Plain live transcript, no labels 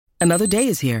Another day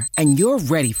is here, and you're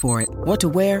ready for it. What to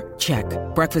wear? Check.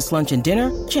 Breakfast, lunch, and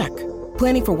dinner? Check.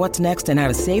 Planning for what's next and how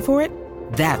to save for it?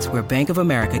 That's where Bank of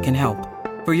America can help.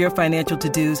 For your financial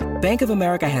to-dos, Bank of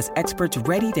America has experts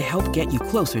ready to help get you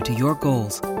closer to your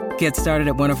goals. Get started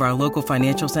at one of our local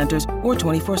financial centers or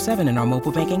 24/7 in our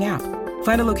mobile banking app.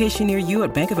 Find a location near you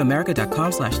at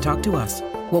bankofamerica.com/talktous.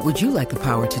 What would you like the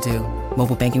power to do?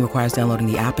 Mobile banking requires downloading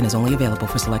the app and is only available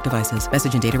for select devices.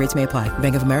 Message and data rates may apply.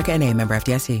 Bank of America N.A., member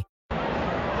FDIC.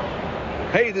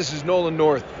 Hey, this is Nolan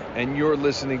North, and you're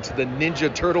listening to the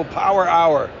Ninja Turtle Power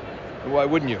Hour. Why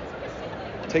wouldn't you?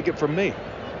 Take it from me.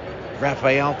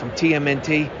 Raphael from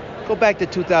TMNT. Go back to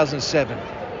 2007.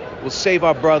 We'll save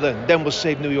our brother, and then we'll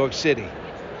save New York City.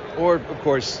 Or, of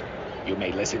course, you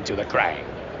may listen to the Krang,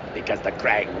 because the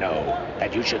Krang know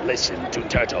that you should listen to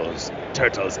Turtles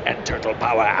and Turtle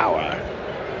Power Hour.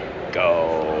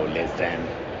 Go listen,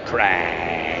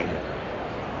 Krang.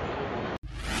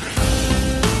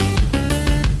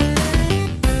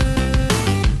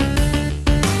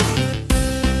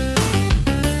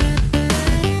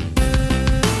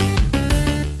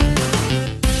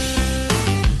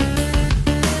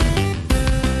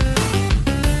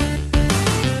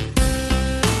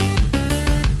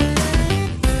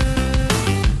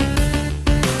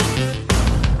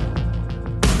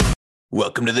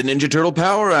 Welcome to the Ninja Turtle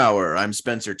Power Hour. I'm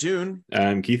Spencer Toon.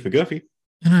 I'm Keith McGuffey.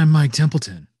 And I'm Mike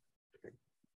Templeton.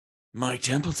 Mike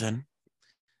Templeton.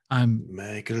 I'm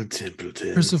Michael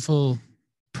Templeton. Percival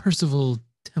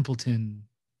Templeton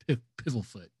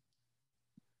Pifflefoot.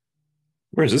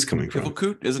 Where's this coming from?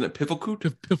 Pifflecoot? Isn't it Pifflecoot?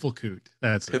 Pifflecoot.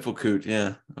 That's it. Pifflecoot,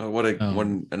 yeah. Oh, what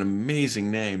an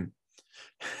amazing name.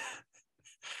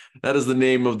 That is the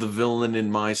name of the villain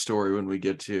in my story when we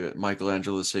get to it.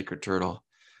 Michelangelo's Sacred Turtle.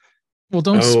 Well,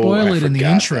 don't spoil it in the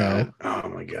intro. That. Oh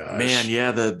my gosh. Man,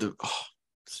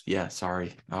 yeah,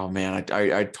 sorry. Oh man,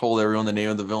 I told everyone the name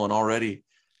of the villain already.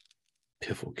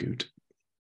 Pifflecoot.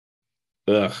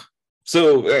 Ugh.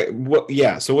 So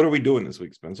So what are we doing this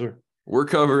week, Spencer? We're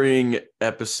covering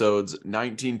episodes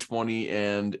 19, 20,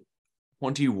 and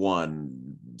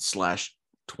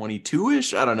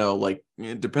 21/22-ish. I don't know. Like,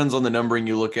 it depends on the numbering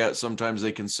you look at. Sometimes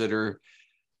they consider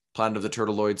Planet of the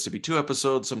Turtleoids to be 2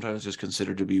 episodes, sometimes just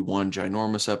considered to be one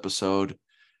ginormous episode.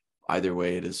 Either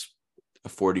way, it is a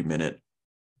 40-minute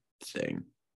thing.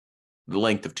 The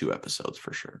length of 2 episodes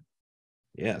for sure.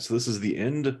 Yeah, so this is the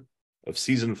end of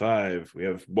season 5. We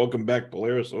have Welcome Back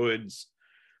Polarisoids,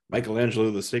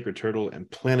 Michelangelo the Sacred Turtle, and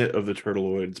Planet of the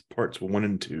Turtleoids parts 1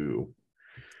 and 2,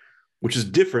 which is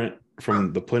different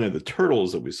from the Planet of the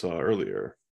Turtles that we saw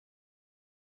earlier.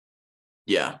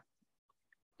 Yeah.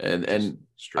 And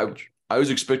I was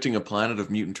expecting a planet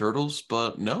of mutant turtles,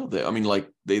 but no, they are,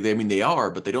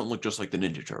 but they don't look just like the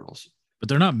Ninja Turtles. But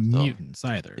they're not mutants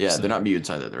either. Yeah, They're not mutants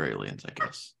either. They're aliens, I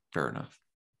guess. Fair enough.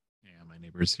 Yeah, my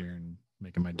neighbor's here and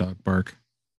making my dog bark.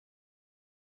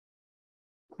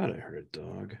 I thought I heard a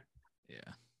dog.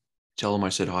 Yeah. Tell him I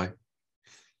said hi.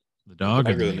 The dog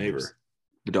or the neighbor?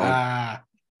 The dog.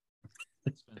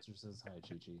 Spencer says hi,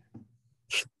 Chi-Chi.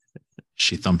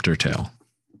 She thumped her tail.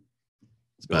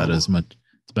 It's about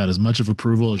as much of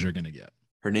approval as you're gonna get.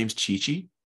 Her name's Chi-Chi?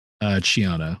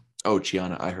 Chiana. Oh,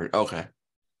 Chiana. I heard. Okay.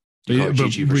 We call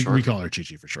her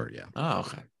Chi-Chi for short, yeah. Oh,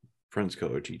 okay. Friends call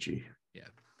her Chi-Chi. Yeah.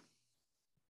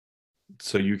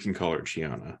 So you can call her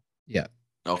Chiana. Yeah.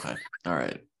 Okay. All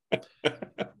right.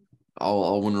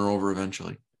 I'll win her over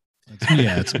eventually.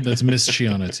 That's Miss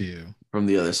Chiana to you. From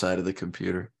the other side of the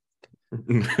computer.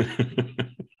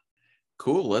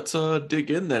 Cool. Let's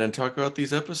dig in then and talk about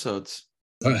these episodes.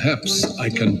 Perhaps I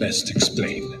can best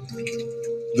explain.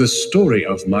 The story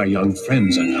of my young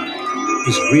friends and I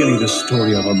is really the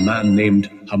story of a man named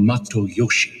Hamato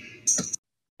Yoshi.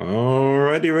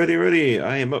 Alrighty, ready.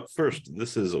 I am up first.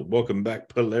 This is Welcome Back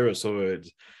Polarisoids,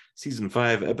 Season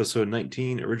 5, Episode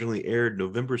 19, originally aired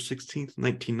November 16th,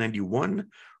 1991,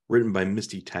 written by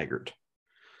Misty Taggart.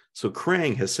 So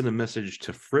Krang has sent a message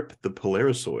to Fripp the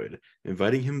Polarisoid,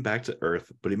 inviting him back to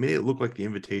Earth, but he made it look like the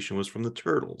invitation was from the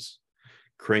Turtles.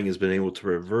 Krang has been able to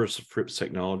reverse Fripp's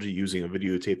technology using a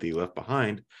videotape that he left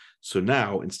behind, so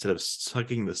now, instead of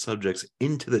sucking the subjects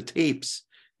into the tapes,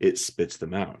 it spits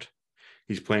them out.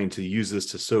 He's planning to use this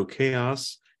to sow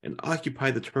chaos and occupy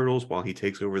the Turtles while he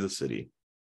takes over the city.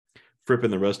 Fripp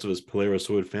and the rest of his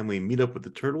Polarisoid family meet up with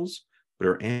the Turtles, but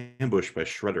are ambushed by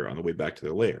Shredder on the way back to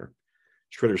their lair.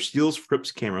 Shredder steals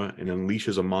Fripp's camera and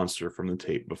unleashes a monster from the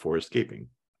tape before escaping.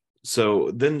 So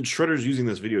then Shredder's using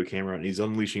this video camera and he's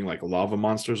unleashing like lava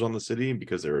monsters on the city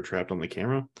because they were trapped on the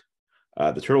camera.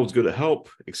 The Turtles go to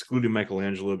help, excluding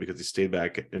Michelangelo because he stayed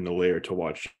back in the lair to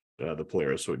watch the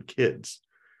Polarisoid kids.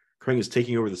 Krang is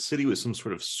taking over the city with some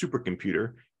sort of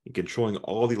supercomputer and controlling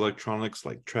all the electronics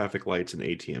like traffic lights and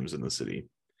ATMs in the city.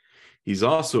 He's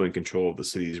also in control of the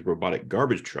city's robotic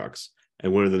garbage trucks,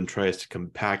 and one of them tries to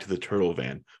compact the turtle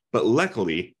van. But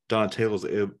luckily, Donatello is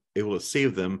able to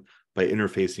save them by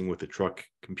interfacing with the truck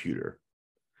computer.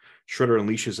 Shredder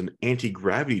unleashes an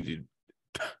anti-gravity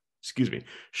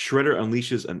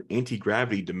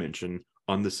dimension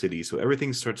on the city, so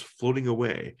everything starts floating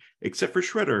away, except for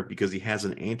Shredder, because he has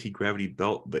an anti-gravity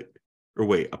belt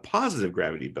a positive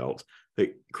gravity belt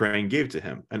that Krang gave to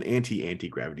him, an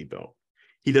anti-gravity belt.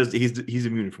 He's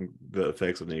immune from the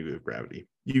effects of negative gravity.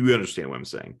 You understand what I'm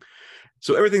saying.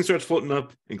 So everything starts floating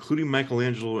up, including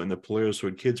Michelangelo and the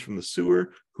Polaroid kids from the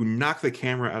sewer, who knock the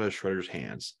camera out of Shredder's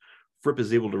hands. Fripp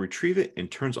is able to retrieve it and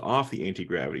turns off the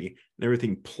anti-gravity, and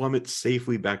everything plummets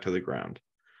safely back to the ground.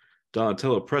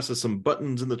 Donatello presses some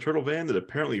buttons in the turtle van that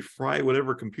apparently fry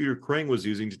whatever computer Krang was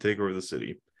using to take over the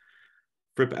city.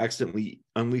 Fripp accidentally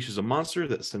unleashes a monster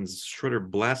that sends Shredder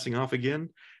blasting off again.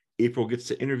 April gets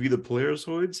to interview the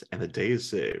Polaroids, and the day is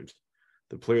saved.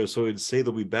 The Polaroids say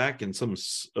they'll be back in some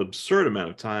absurd amount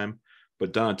of time,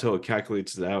 but Donatello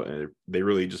calculates it out, and they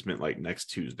really just meant like next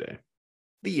Tuesday.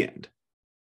 The end.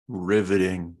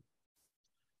 Riveting.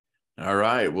 All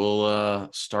right, we'll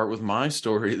start with my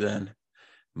story then.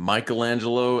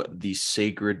 Michelangelo, the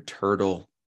Sacred Turtle.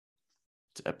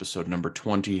 It's episode number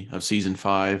 20 of season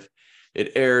 5.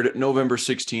 It aired November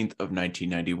 16th of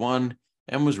 1991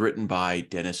 and was written by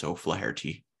Dennis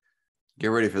O'Flaherty. Get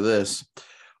ready for this.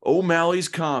 O'Malley's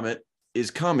Comet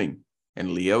is coming,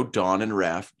 and Leo, Don, and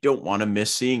Raph don't want to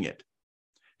miss seeing it.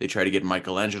 They try to get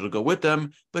Michelangelo to go with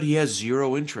them, but he has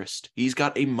zero interest. He's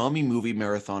got a mummy movie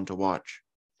marathon to watch.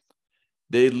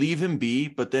 They leave him be,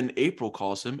 but then April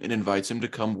calls him and invites him to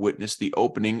come witness the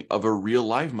opening of a real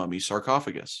live mummy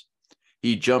sarcophagus.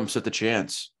 He jumps at the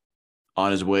chance.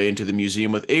 On his way into the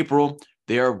museum with April,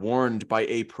 they are warned by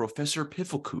a Professor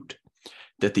Pifflecoot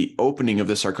that the opening of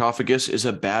the sarcophagus is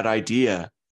a bad idea.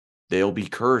 They'll be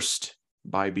cursed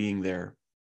by being there.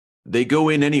 They go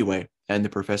in anyway, and the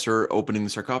professor opening the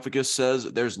sarcophagus says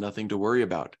there's nothing to worry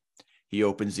about. He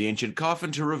opens the ancient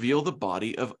coffin to reveal the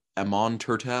body of Amon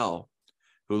Turtel,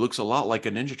 who looks a lot like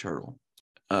a Ninja Turtle.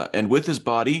 And with his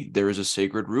body, there is a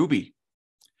sacred ruby.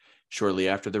 Shortly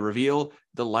after the reveal,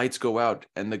 the lights go out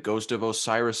and the ghost of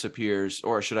Osiris appears,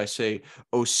 or should I say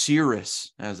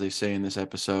Osiris, as they say in this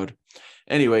episode.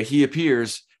 Anyway, he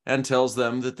appears and tells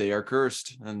them that they are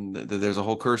cursed, and that there's a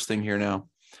whole curse thing here now.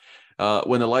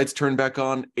 When the lights turn back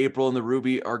on, April and the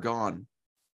ruby are gone.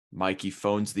 Mikey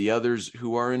phones the others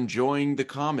who are enjoying the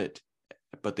comet,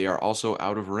 but they are also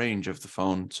out of range of the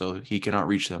phone, so he cannot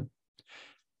reach them.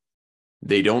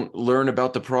 They don't learn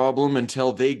about the problem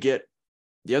until they get...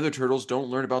 The other turtles don't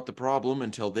learn about the problem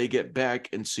until they get back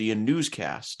and see a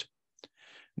newscast.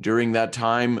 During that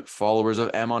time, followers of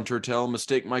Amon Turtel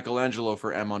mistake Michelangelo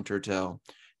for Amon Turtel.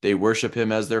 They worship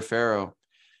him as their pharaoh.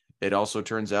 It also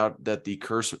turns out that the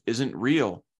curse isn't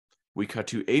real. We cut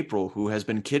to April, who has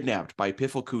been kidnapped by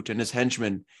Pifflecoot and his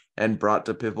henchmen and brought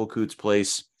to Pifflecoot's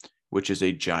place, which is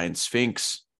a giant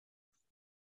sphinx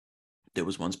that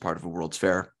was once part of a World's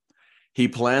Fair. He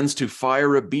plans to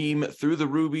fire a beam through the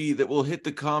ruby that will hit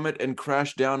the comet and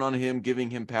crash down on him, giving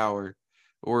him power.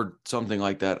 Or something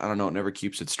like that. I don't know. It never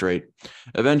keeps it straight.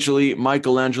 Eventually,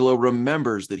 Michelangelo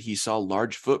remembers that he saw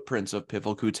large footprints of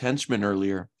Pifflecoot's henchmen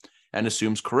earlier and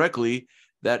assumes correctly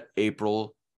that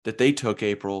they took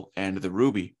April and the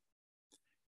ruby.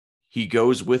 He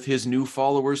goes with his new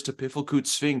followers to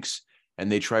Pifflecoot's Sphinx,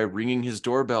 and they try ringing his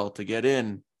doorbell to get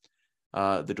in.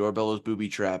 The doorbell is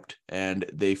booby-trapped, and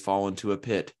they fall into a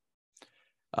pit.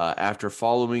 After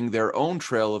following their own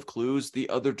trail of clues, the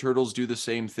other turtles do the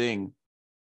same thing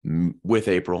with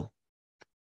April.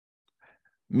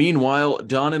 Meanwhile,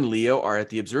 Don and Leo are at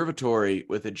the observatory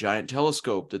with a giant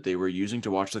telescope that they were using to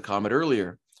watch the comet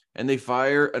earlier, and they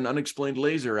fire an unexplained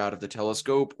laser out of the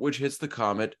telescope, which hits the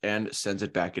comet and sends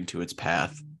it back into its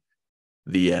path.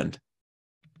 The end.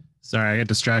 Sorry, I got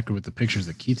distracted with the pictures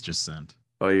that Keith just sent.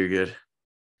 Oh, you're good.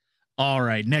 All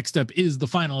right, next up is the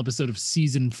final episode of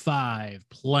Season 5,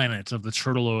 Planet of the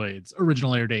Turtleoids.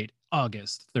 Original air date,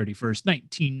 August 31st,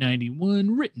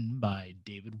 1991, written by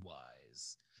David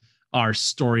Wise. Our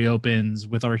story opens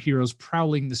with our heroes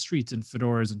prowling the streets in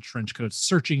fedoras and trench coats,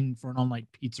 searching for an all-night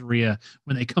pizzeria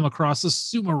when they come across a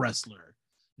sumo wrestler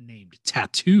named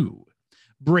Tattoo,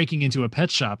 breaking into a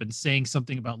pet shop and saying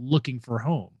something about looking for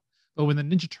home. But when the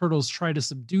Ninja Turtles try to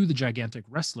subdue the gigantic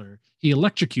wrestler, he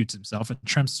electrocutes himself and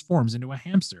transforms into a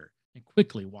hamster and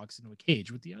quickly walks into a cage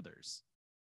with the others.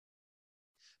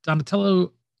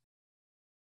 Donatello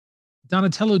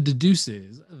Donatello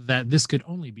deduces that this could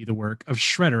only be the work of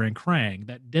Shredder and Krang.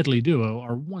 That deadly duo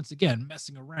are once again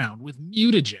messing around with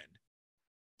mutagen.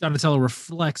 Donatello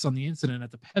reflects on the incident at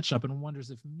the pet shop and wonders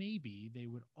if maybe they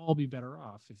would all be better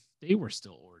off if they were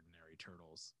still ordinary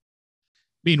turtles.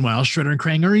 Meanwhile, Shredder and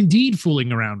Krang are indeed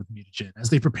fooling around with mutagen as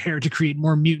they prepare to create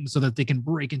more mutants so that they can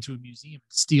break into a museum and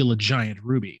steal a giant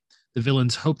ruby. The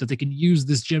villains hope that they can use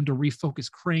this gem to refocus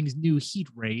Krang's new heat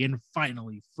ray and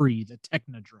finally free the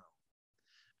Technodrome.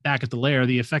 Back at the lair,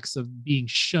 the effects of being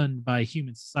shunned by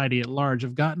human society at large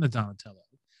have gotten to Donatello,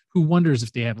 who wonders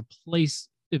if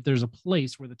there's a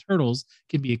place where the turtles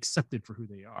can be accepted for who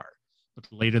they are. But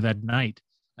later that night,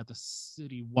 at the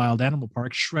City Wild Animal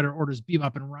Park, Shredder orders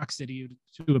Bebop and Rocksteady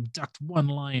to abduct one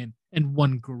lion and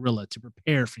one gorilla to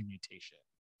prepare for mutation.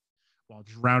 While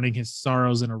drowning his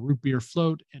sorrows in a root beer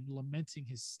float and lamenting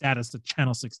his status to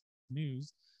Channel 6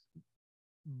 News,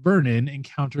 Vernon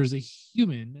encounters a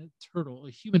humanoid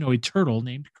turtle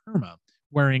named Kerma,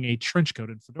 wearing a trench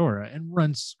coat and fedora, and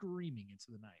runs screaming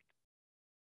into the night.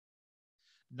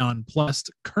 Nonplussed,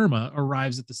 Kerma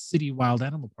arrives at the City Wild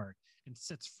Animal Park and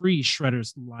sets free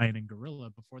Shredder's lion and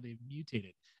gorilla before they've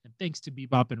mutated. And thanks to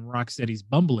Bebop and Rocksteady's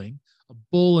bumbling, a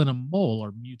bull and a mole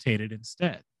are mutated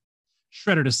instead.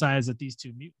 Shredder decides that these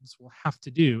two mutants will have to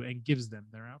do and gives them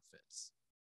their outfits.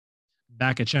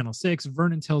 Back at Channel 6,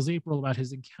 Vernon tells April about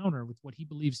his encounter with what he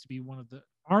believes to be one of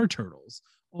our turtles,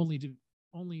 only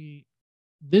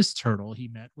this turtle he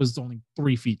met was only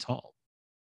 3 feet tall.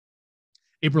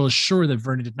 April is sure that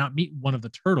Vernon did not meet one of the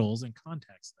turtles and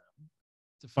contacts them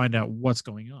to find out what's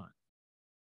going on.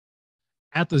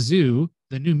 At the zoo,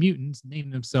 the new mutants name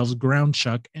themselves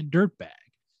Groundchuck and Dirtbag.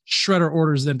 Shredder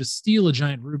orders them to steal a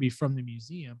giant ruby from the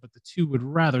museum, but the two would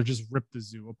rather just rip the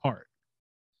zoo apart.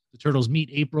 The turtles meet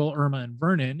April, Irma, and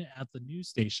Vernon at the news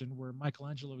station, where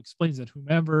Michelangelo explains that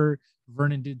whomever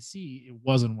Vernon did see, it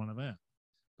wasn't one of them.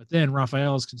 But then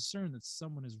Raphael is concerned that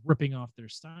someone is ripping off their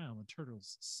style, and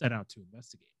turtles set out to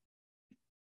investigate.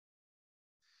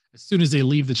 As soon as they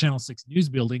leave the Channel 6 news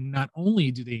building, not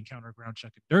only do they encounter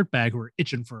Groundchuck and Dirtbag, who are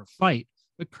itching for a fight,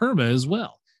 but Kerma as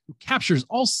well, who captures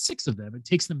all 6 of them and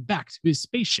takes them back to his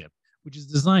spaceship, which is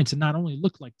designed to not only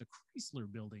look like the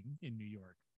Chrysler Building in New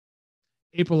York.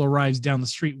 April arrives down the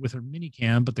street with her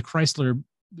minicam, but the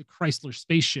Chrysler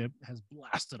spaceship has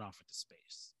blasted off into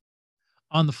space.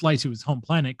 On the flight to his home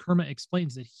planet, Kerma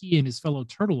explains that he and his fellow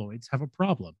turtleoids have a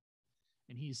problem,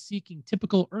 and he is seeking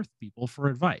typical Earth people for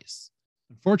advice.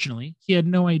 Unfortunately, he had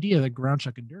no idea that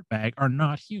Groundchuck and Dirtbag are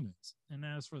not humans, and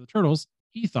as for the turtles,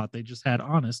 he thought they just had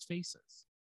honest faces.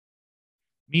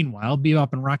 Meanwhile,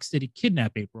 Bebop and Rocksteady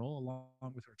kidnap April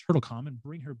along with her Turtlecom and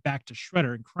bring her back to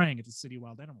Shredder and Krang at the City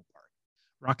Wild Animal Park.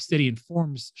 Rocksteady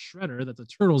informs Shredder that the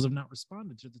turtles have not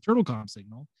responded to the Turtlecom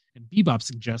signal, and Bebop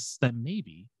suggests that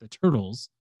maybe the turtles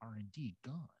are indeed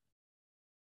gone.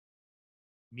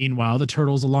 Meanwhile, the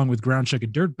turtles, along with Groundchuck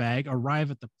and Dirtbag, arrive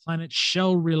at the planet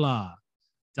Shell-Rila.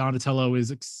 Donatello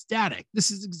is ecstatic. This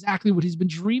is exactly what he's been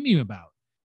dreaming about,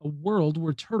 a world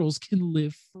where turtles can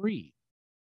live free.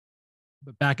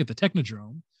 But back at the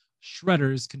Technodrome,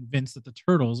 Shredder is convinced that the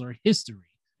turtles are history,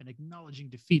 and acknowledging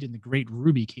defeat in the Great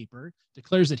Ruby Caper,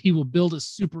 declares that he will build a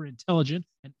super intelligent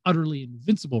and utterly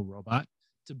invincible robot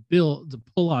to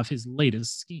pull off his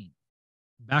latest scheme.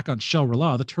 Back on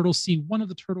Shell-Rila, the turtles see one of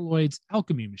the turtleoids'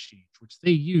 alchemy machines, which they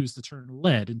use to turn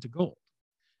lead into gold.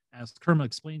 As Kerma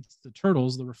explains to the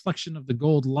turtles, the reflection of the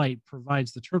gold light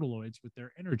provides the turtleoids with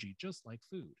their energy, just like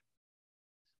food.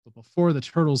 But before the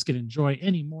turtles can enjoy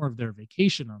any more of their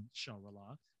vacation on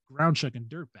Shell-Rila, Groundchuck and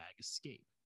Dirtbag escape.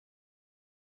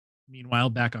 Meanwhile,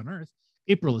 back on Earth,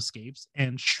 April escapes,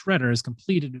 and Shredder has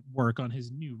completed work on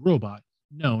his new robot,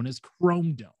 known as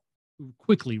Chrome Dome, who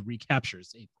quickly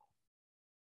recaptures April.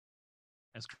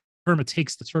 As Kerma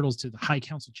takes the turtles to the High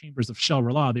Council chambers of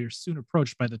Shell-Rila, they are soon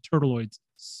approached by the turtleoid's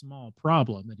small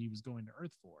problem that he was going to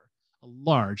Earth for, a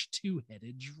large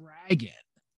two-headed dragon.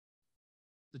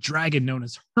 The dragon, known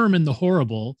as Herman the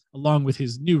Horrible, along with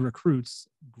his new recruits,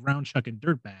 Groundchuck and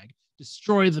Dirtbag,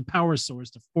 destroy the power source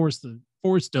to force the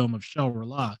force dome of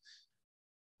Shell-Rila,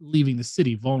 leaving the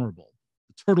city vulnerable.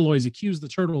 The turtleoids accuse the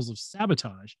turtles of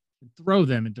sabotage and throw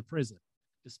them into prison.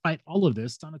 Despite all of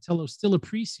this, Donatello still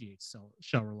appreciates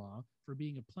Shell-Rila for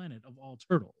being a planet of all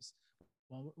turtles,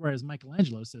 whereas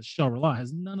Michelangelo says Shell-Rila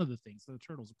has none of the things that the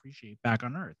turtles appreciate back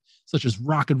on Earth, such as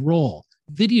rock and roll,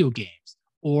 video games,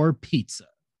 or pizza.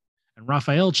 And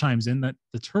Raphael chimes in that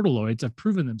the turtleoids have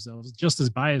proven themselves just as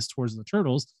biased towards the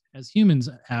turtles as humans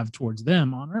have towards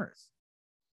them on Earth.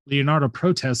 Leonardo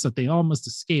protests that they all must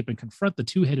escape and confront the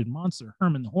two-headed monster,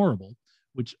 Herman the Horrible,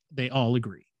 which they all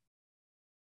agree.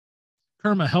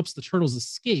 Kerma helps the turtles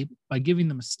escape by giving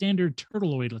them a standard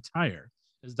turtleoid attire.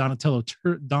 As Donatello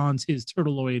dons his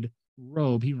turtleoid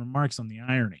robe, he remarks on the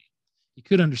irony. He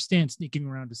could understand sneaking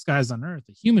around disguised on Earth,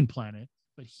 a human planet,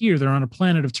 but here they're on a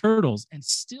planet of turtles and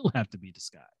still have to be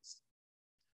disguised.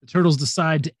 The turtles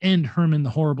decide to end Herman the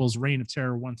Horrible's reign of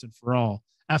terror once and for all.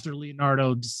 After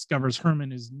Leonardo discovers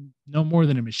Herman is no more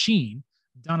than a machine,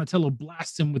 Donatello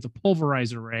blasts him with a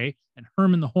pulverizer ray, and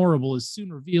Herman the Horrible is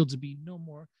soon revealed to be no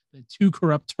more than two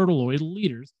corrupt turtleoid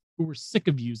leaders who were sick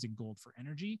of using gold for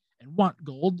energy and want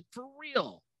gold for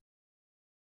real.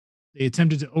 They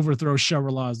attempted to overthrow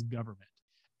Shell-Rala's government.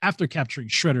 After capturing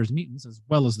Shredder's mutants as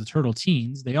well as the turtle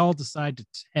teens, they all decide to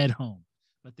head home,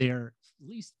 but they are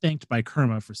least thanked by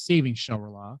Kerma for saving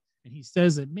Shell-Rala, and he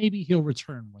says that maybe he'll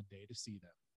return one day to see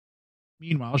them.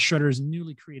 Meanwhile, Shredder's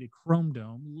newly created Chrome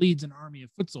Dome leads an army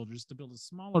of foot soldiers to build a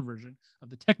smaller version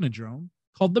of the Technodrome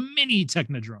called the Mini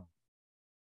Technodrome.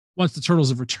 Once the turtles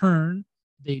have returned,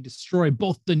 they destroy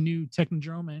both the new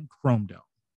Technodrome and Chrome Dome.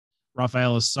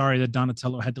 Raphael is sorry that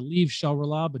Donatello had to leave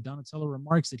Shell-Rala, but Donatello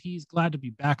remarks that he's glad to be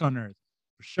back on Earth.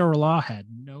 For Shell-Rala had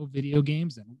no video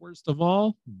games and, worst of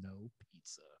all, no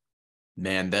pizza.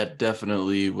 Man, that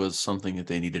definitely was something that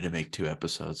they needed to make 2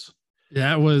 episodes.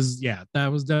 That was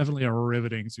definitely a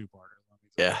riveting 2-parter.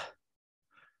 Yeah.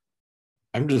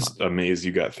 I'm just amazed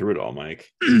you got through it all, Mike.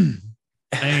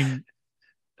 And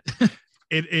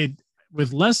it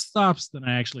with less stops than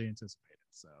I actually anticipated.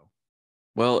 So,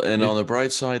 well, and on the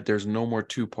bright side, there's no more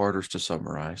 2-parters to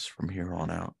summarize from here on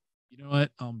out. You know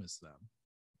what? I'll miss them.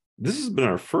 This has been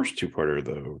our first 2-parter,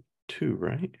 though, too,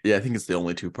 right? Yeah, I think it's the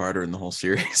only 2-parter in the whole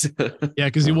series. Yeah,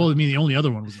 because the only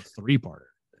other one was a 3-parter.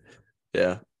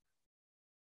 Yeah.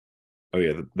 Oh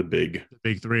yeah, the big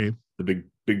 3, the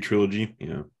big trilogy.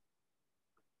 Yeah.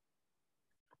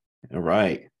 All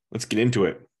right, let's get into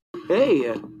it.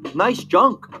 Hey, nice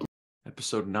junk.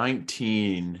 Episode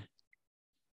 19.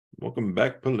 Welcome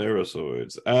back,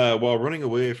 Polarosoids. While running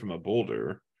away from a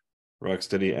boulder,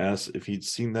 Rocksteady asks if he'd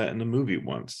seen that in a movie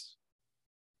once.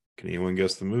 Can anyone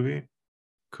guess the movie?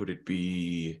 Could it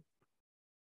be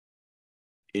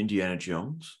Indiana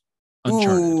Jones?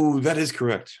 Uncharted. Ooh, that is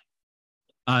correct.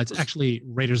 It's actually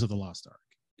Raiders of the Lost Ark.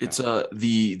 It's the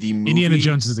movie. Indiana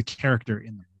Jones is a character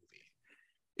in the movie.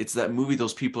 It's that movie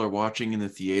those people are watching in the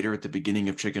theater at the beginning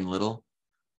of Chicken Little,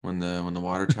 when the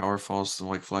water tower falls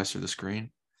and flies through the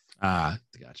screen. Ah,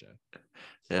 gotcha.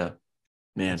 Yeah,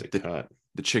 man, the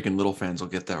Chicken Little fans will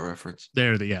get that reference.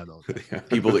 They'll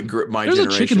People that my There's generation.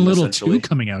 There's a Chicken Little 2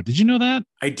 coming out. Did you know that?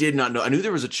 I did not know. I knew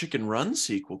there was a Chicken Run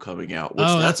sequel coming out, which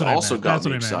that's also got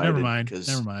me excited. excited.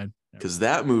 Never mind. Because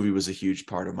that movie was a huge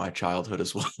part of my childhood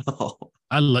as well.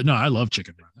 I love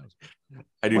Chicken Run.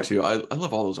 I do too. I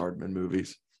love all those Aardman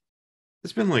movies.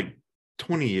 It's been like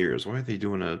 20 years. Why are they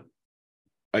doing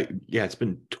it's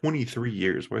been 23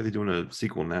 years. Why are they doing a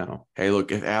sequel now? Hey,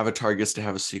 look, if Avatar gets to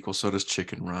have a sequel, so does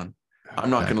Chicken Run. I'm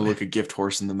not going to look a gift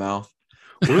horse in the mouth.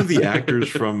 One of the actors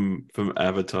from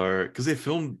Avatar, because they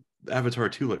filmed Avatar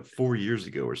 2 like 4 years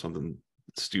ago or something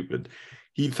stupid.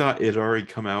 He thought it had already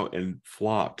come out and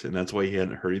flopped, and that's why he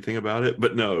hadn't heard anything about it.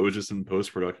 But no, it was just in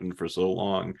post-production for so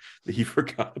long that he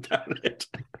forgot about it.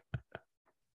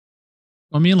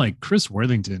 I mean, like Chris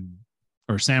Worthington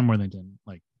or Sam Worthington,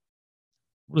 like,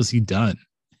 what has he done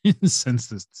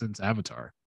since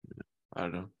Avatar? I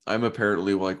don't know. I'm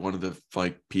apparently one of the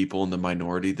people in the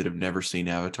minority that have never seen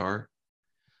Avatar.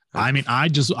 I mean,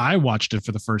 I watched it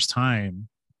for the first time,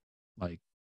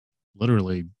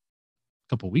 literally a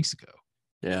couple of weeks ago.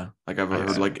 Yeah, I've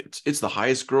heard it's the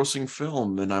highest grossing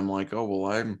film, and I'm like, oh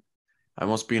well, I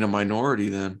must be in a minority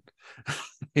then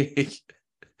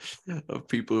of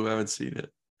people who haven't seen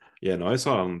it. Yeah, no, I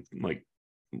saw him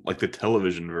like the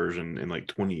television version in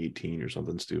 2018 or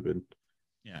something stupid.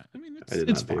 Yeah, I mean,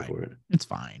 it's fine. Pay for it. It's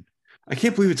fine. I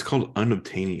can't believe it's called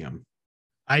Unobtainium.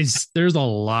 There's a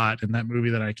lot in that movie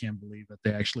that I can't believe that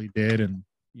they actually did, and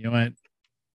you know what?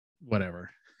 Whatever.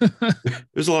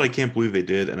 There's a lot I can't believe they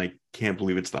did, and I can't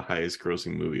believe it's the highest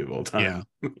grossing movie of all time.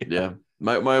 Yeah.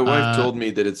 My wife told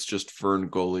me that it's just Fern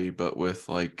Gully, but with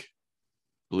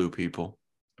blue people.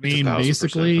 I mean,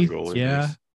 basically, yeah.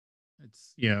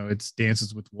 It's it's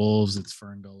Dances with Wolves, it's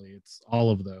Fern Gully, it's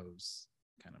all of those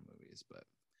kind of movies. But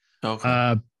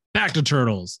okay. Back to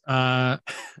Turtles.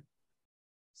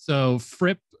 So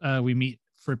Fripp, we meet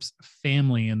Fripp's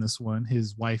family in this one.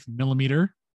 His wife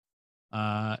Millimeter,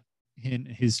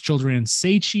 his children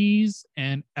Say Cheese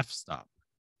and F Stop.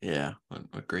 Yeah,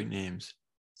 what great names.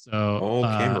 So all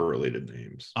camera related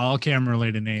names. All camera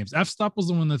related names. F Stop was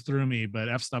the one that threw me, but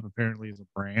F Stop apparently is a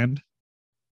brand.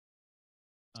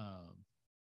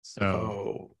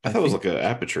 So I thought it was like an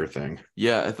aperture thing.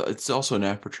 Yeah, it's also an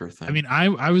aperture thing. I mean,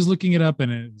 I was looking it up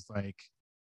and it was like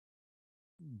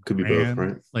Could be both,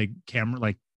 right? Like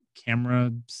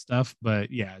camera stuff,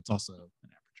 but yeah, it's also an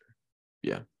aperture.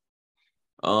 Yeah.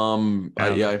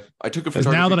 I took a because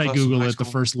photography now that I class in Google high it, the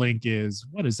school. first link is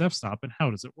what is f-stop and how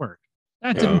does it work?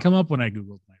 That didn't come up when I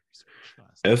Googled my research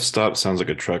class. F-stop sounds like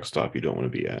a truck stop you don't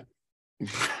want to be at.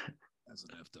 That's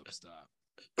an effed up stop.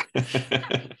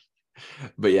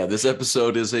 But yeah, this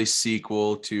episode is a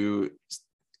sequel to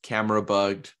Camera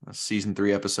Bugged, season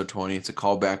 3, episode 20. It's a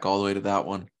callback all the way to that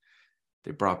one.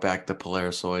 They brought back the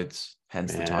Polarisoids,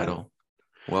 hence the title.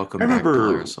 Welcome back,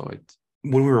 Polarisoids.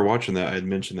 When we were watching that, I had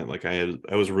mentioned that like I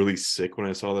was really sick when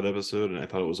I saw that episode, and I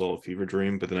thought it was all a fever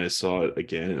dream. But then I saw it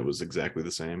again, and it was exactly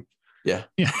the same. Yeah.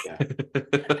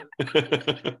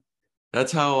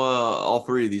 That's how all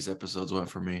 3 of these episodes went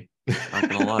for me. Not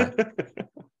gonna lie.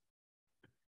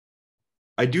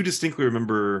 I do distinctly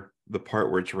remember the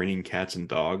part where it's raining cats and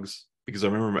dogs, because I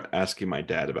remember asking my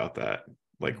dad about that,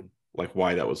 like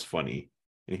why that was funny,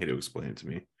 and he had to explain it to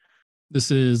me.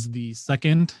 This is the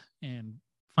second and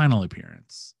final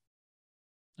appearance.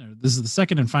 This is the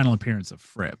second and final appearance of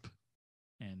Fripp,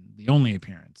 and the only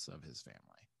appearance of his family.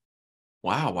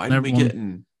 Wow, why didn't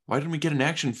we get an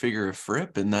action figure of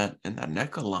Fripp in that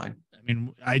NECA line? I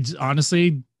mean,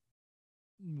 honestly,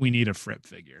 we need a Fripp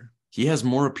figure. He has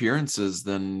more appearances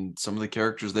than some of the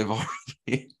characters they've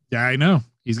already. Yeah, I know.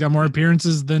 He's got more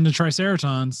appearances than the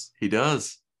Triceratons. He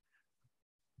does.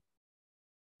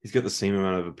 He's got the same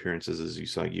amount of appearances as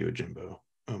Usagi Yojimbo.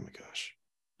 Oh my gosh.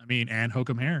 I mean, and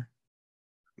Hokum Hair.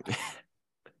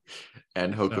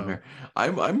 And Hokum Hair.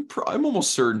 I'm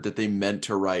almost certain that they meant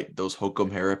to write those Hokum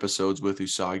Hair episodes with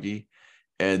Usagi,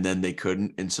 and then they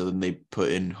couldn't, and so then they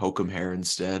put in Hokum Hair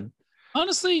instead.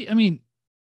 Honestly, I mean,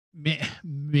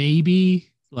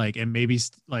 maybe like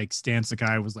Stan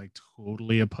Sakai was like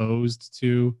totally opposed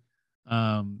to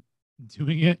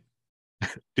doing it. Do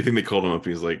you think they called him up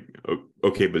and he's like,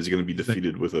 okay, but is he going to be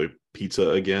defeated with a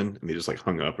pizza again? And they just like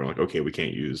hung up and like, okay, we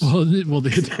can't use. Well,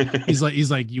 he's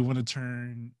like, you want to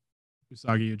turn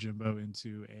Usagi Yojimbo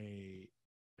into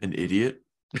an idiot?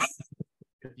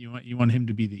 You want him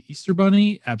to be the Easter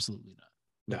Bunny? Absolutely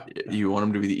not. No. You want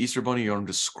him to be the Easter Bunny? You want him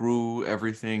to screw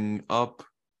everything up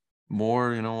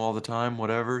more, all the time,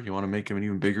 whatever? You want to make him an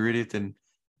even bigger idiot than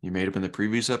you made him in the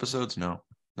previous episodes? No,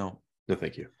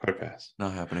 thank you. Hard pass.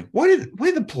 Not happening. Why did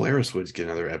the Polarisoids get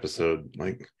another episode?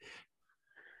 Like,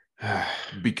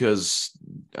 because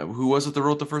who was it that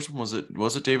wrote the first one?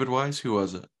 Was it David Wise? Who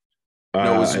was it?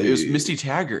 No, it was Misty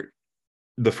Taggart.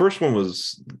 The first one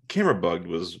was Camera Bugged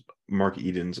was Mark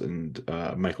Edens and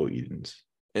Michael Edens.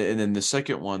 And then the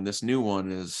second one, this new one,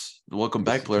 is Welcome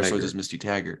Back, Polarisoids, is Misty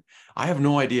Taggart. I have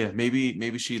no idea.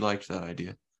 Maybe she liked that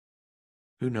idea.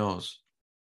 Who knows?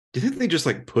 Do you think they just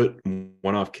like put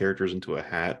one-off characters into a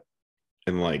hat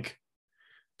and like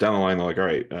down the line they're like, all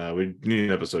right, we need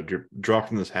an episode. You're dropped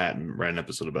from this hat and write an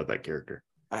episode about that character.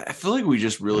 I feel like we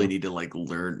just really need to like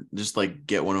learn, just like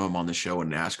get one of them on the show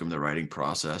and ask them the writing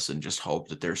process and just hope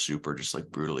that they're super just like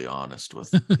brutally honest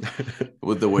with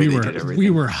the way they did everything. We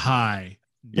were high.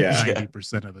 Yeah.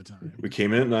 90% of the time. We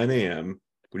came in at 9 a.m.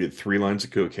 We did 3 lines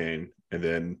of cocaine, and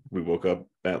then we woke up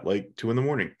at like 2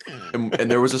 a.m.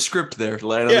 And there was a script there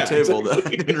lying on the table that I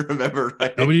didn't remember.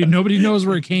 Right? Nobody knows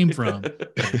where it came from.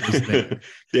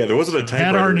 Yeah, there wasn't a typewriter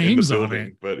had our names in the on building,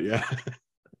 it, but yeah.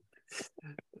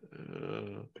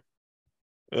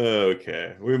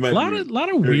 Okay, we might a lot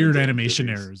of weird animation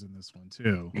errors in this one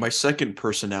too. My second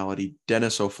personality,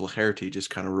 Dennis O'Flaherty, just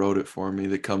kind of wrote it for me.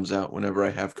 That comes out whenever I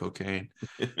have cocaine.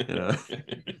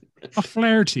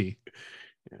 O'Flaherty.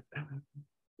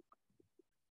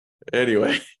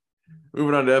 Anyway,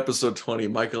 moving on to episode 20,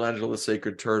 Michelangelo the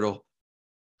Sacred Turtle.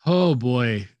 Oh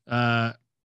boy,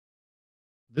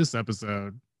 this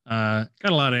episode got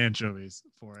a lot of anchovies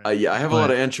for it. Yeah, I have a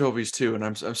lot of anchovies too, and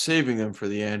I'm saving them for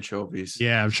the anchovies.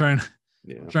 Yeah, I'm trying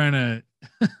to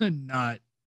not.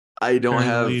 I don't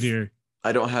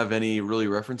have any really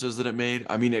references that it made.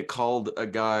 I mean, it called a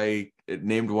guy. It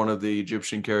named one of the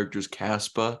Egyptian characters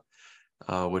Caspa,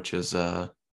 which is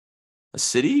a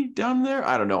city down there.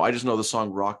 I don't know. I just know the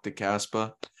song "Rock the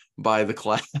Casbah" by The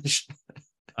Clash.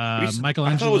 Michelangelo.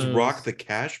 I thought it was Rock the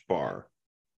Cash Bar.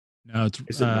 No,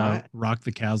 it's not? Rock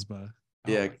the Casbah.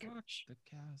 Yeah. Rock the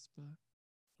Casbah.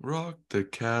 Rock the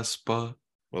Casbah.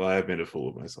 Well, I have made a fool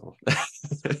of myself.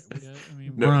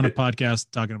 We're on a podcast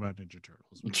talking about Ninja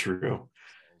Turtles. True.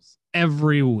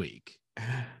 Every week.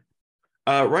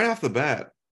 Right off the bat,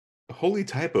 holy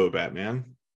typo, Batman.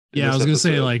 Yeah, I was going to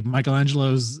say, like,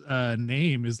 Michelangelo's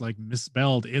name is, like,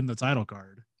 misspelled in the title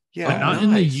card. Yeah, but not in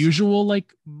the nice. usual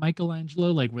like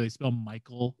Michelangelo, like where they spell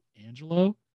Michael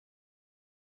Angelo.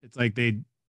 It's like they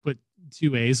put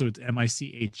two A's, so it's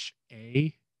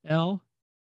Michal.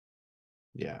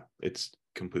 yeah, it's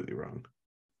completely wrong.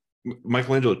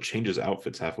 Michelangelo changes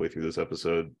outfits halfway through this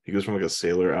episode. He goes from like a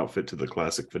sailor outfit to the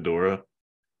classic fedora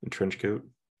and trench coat.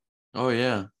 Oh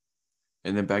yeah.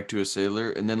 And then back to a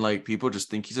sailor. And then like people just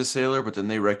think he's a sailor, but then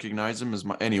they recognize him as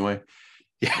anyway.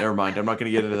 Yeah. Never mind. I'm not gonna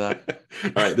get into that.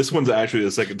 All right. This one's actually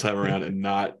the second time around and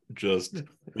not just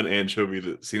an anchovy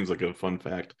that seems like a fun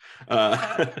fact.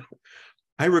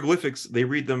 Hieroglyphics, they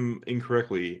read them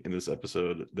incorrectly in this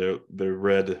episode. They're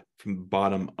read from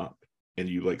bottom up, and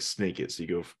you like snake it. So you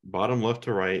go bottom left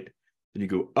to right, then you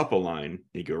go up a line, and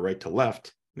you go right to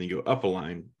left, and then you go up a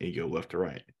line, and you go left to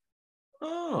right.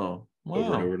 Oh, wow.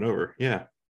 Over and over and over. Yeah.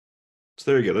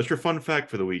 So there you go. That's your fun fact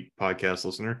for the week, podcast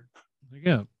listener. There you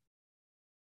go.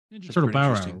 Ninja That's Turtle pretty Power Hour,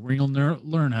 interesting. where you'll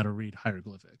learn how to read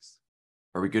hieroglyphics.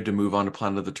 Are we good to move on to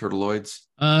Planet of the Turtleoids?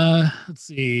 Let's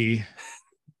see.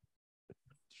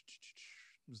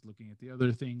 Just looking at the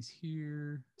other things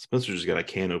here. Spencer just got a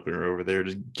can opener over there,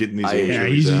 just getting these Yeah,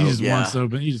 anchovies he out. just Yeah. wants to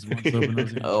open. He just wants to open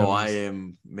those. Oh, I anchovies.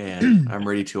 am, man. I'm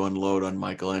ready to unload on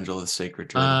Michelangelo the Sacred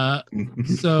Turtle.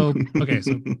 So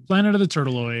Planet of the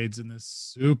Turtleoids in this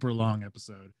super long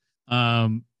episode.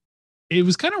 It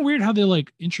was kind of weird how they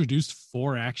like introduced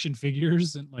 4 action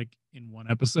figures in one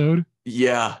episode.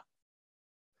 Yeah.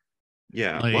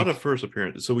 Yeah, Like- a lot of first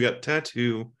appearances. So we got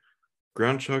Tattoo,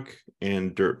 Ground Chuck,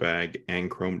 and Dirtbag, and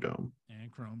Chrome Dome.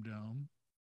 And Chrome Dome.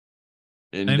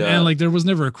 And, And like there was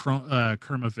never a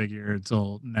Kerma figure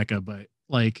until NECA, but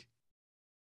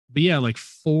yeah, like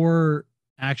 4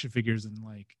 action figures, and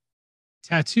like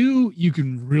Tattoo, you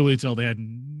can really tell they had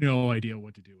no idea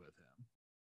what to do with him.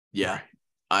 yeah.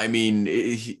 I mean,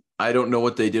 I don't know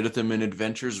what they did with him in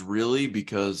Adventures, really,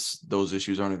 because those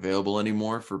issues aren't available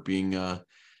anymore for being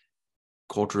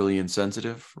culturally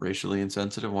insensitive, racially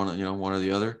insensitive, one or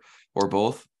the other, or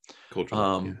both.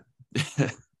 Culturally,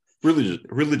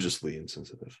 religiously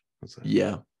insensitive.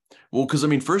 Yeah. Well, because I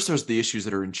mean, first there's the issues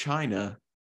that are in China,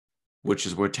 which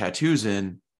is where Tattoo's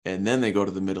in, and then they go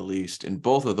to the Middle East, and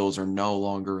both of those are no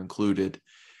longer included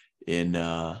in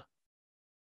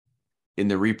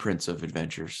the reprints of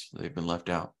Adventures. They've been left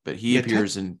out, but he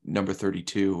appears in number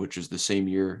 32, which is the same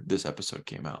year this episode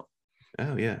came out.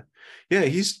 Oh yeah,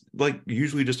 he's like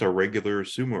usually just a regular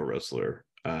sumo wrestler,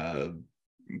 but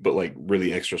like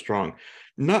really extra strong.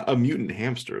 Not a mutant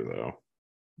hamster though.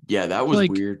 Yeah, that was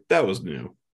Like- weird. That was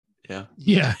new.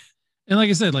 Yeah. And like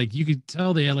I said, like you could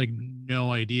tell they had like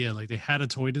no idea. Like they had a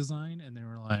toy design and they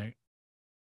were like,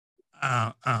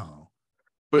 oh.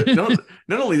 But not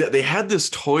only that, they had this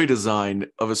toy design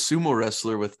of a sumo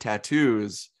wrestler with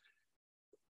tattoos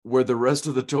where the rest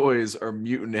of the toys are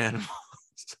mutant animals.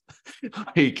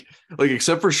 like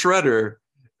except for Shredder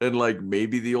and like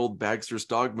maybe the old Baxter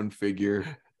Stockman figure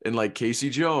and like Casey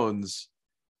Jones,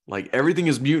 like everything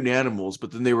is mutant animals.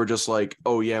 But then they were just like,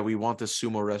 oh yeah, we want this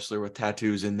sumo wrestler with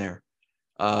tattoos in there.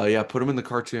 Yeah, put him in the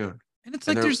cartoon. And it's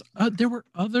And like there were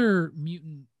other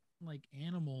mutant like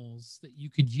animals that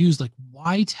you could use. Like,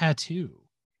 why tattoo?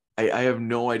 I have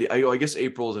no idea. I guess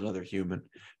April is another human,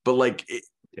 but like,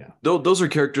 Yeah. those are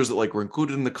characters that like were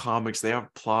included in the comics. They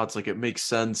have plots. Like, it makes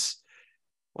sense.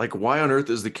 Like, why on earth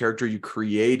is the character you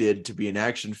created to be an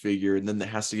action figure and then that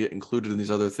has to get included in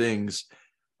these other things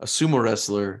a sumo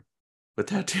wrestler with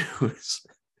tattoos?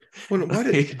 Why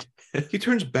did he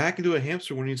turns back into a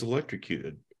hamster when he's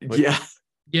electrocuted? Like-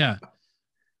 Yeah.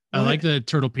 I What? like that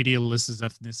Turtlepedia lists his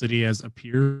ethnicity as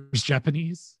appears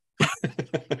Japanese.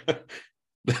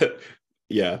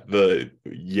 Yeah, the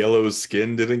yellow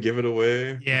skin didn't give it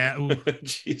away. Yeah. Ooh.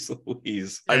 Jeez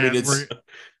Louise. I mean, Yeah, it's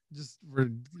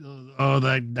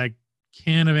that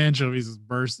can of anchovies is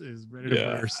ready to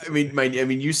Yeah. burst. I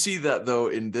mean, you see that though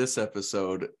in this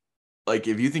episode. Like,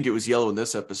 if you think it was yellow in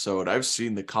this episode, I've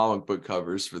seen the comic book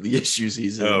covers for the issues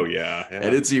he's in. Oh yeah,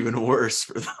 And it's even worse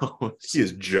for those. he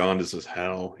is jaundiced as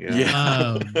hell.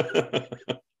 Yeah.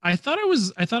 I thought it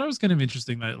was kind of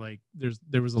interesting that like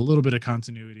there was a little bit of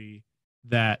continuity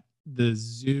that the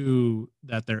zoo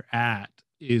that they're at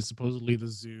is supposedly the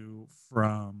zoo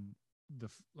from the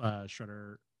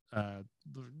Shredder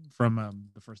from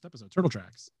the first episode, Turtle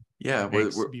Tracks. Yeah, That we're,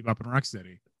 makes Bebop and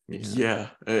Rocksteady. yeah,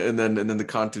 and then the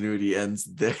continuity ends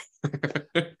there.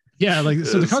 Yeah, like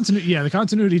so the Yes.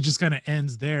 continuity just kind of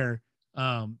ends there.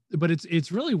 But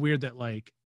it's really weird that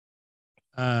like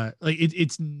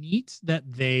it's neat that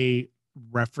they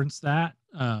reference that.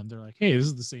 They're like, hey, this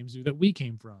is the same zoo that we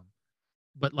came from.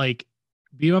 But like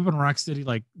Bebop and Rocksteady,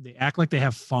 like they act like they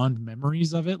have fond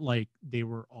memories of it, like they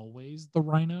were always the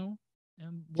Rhino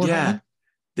and Warthog.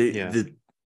 Yeah. Yeah.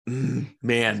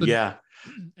 Man, So- yeah.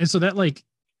 And so that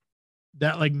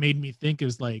made me think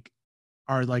is like,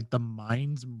 are like the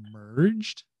minds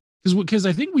merged? Because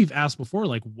I think we've asked before,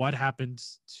 like what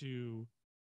happens to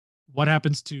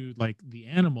like the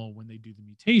animal when they do the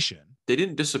mutation? They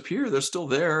didn't disappear. They're still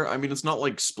there. I mean, it's not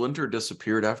like Splinter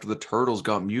disappeared after the turtles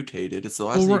got mutated. It's the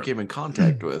last thing he came in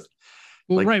contact with.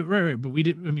 Well, Like- right. But we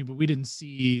didn't. I mean, but we didn't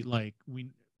see like we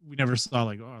never saw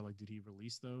like, oh, like did he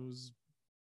release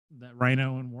that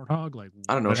Rhino and Warthog? Like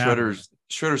I don't know. what happened?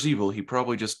 Shredder's evil. He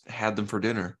probably just had them for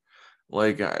dinner.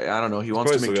 Like I don't know. He It's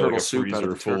wants to probably make still got, turtle a soup out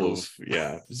of freezer the turtles.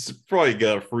 Yeah, it's probably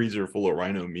got a freezer full of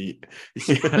rhino meat.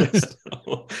 Yeah.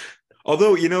 So-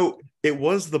 although, it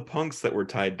was the punks that were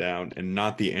tied down and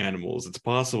not the animals. It's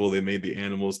possible they made the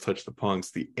animals touch the punks.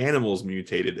 The animals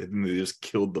mutated and then they just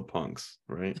killed the punks,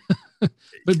 right?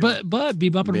 But Bebop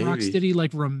and Maybe. Rocksteady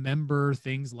like remember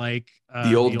things like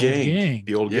The old gang.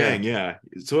 The old Yeah. gang, yeah.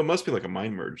 So it must be like a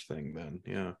mind merge thing then.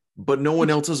 Yeah, But no one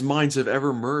else's minds have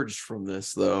ever merged from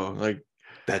this, though. Like,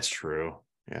 that's true.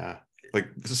 Yeah, like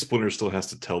Splinter still has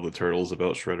to tell the turtles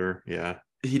about Shredder. Yeah.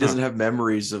 he doesn't have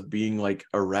memories of being like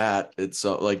a rat. It's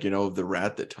like, the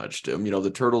rat that touched him. The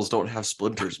turtles don't have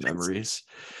Splinter's memories.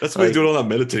 That's what he's Like- doing all that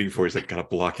meditating for. He's like, gotta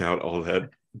block out all that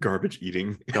garbage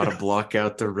eating. Gotta block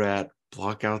out the rat.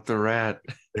 Block out the rat.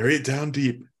 Bury it down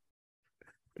deep.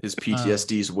 His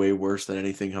PTSD is way worse than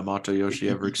anything Hamato Yoshi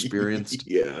ever experienced.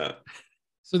 Yeah.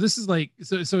 So this is like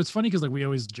so it's funny because like we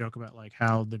always joke about like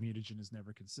how the mutagen is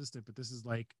never consistent, but this is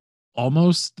like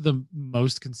almost the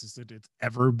most consistent it's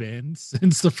ever been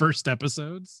since the first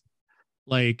episodes.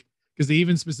 Like, because they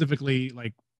even specifically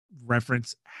like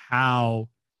reference how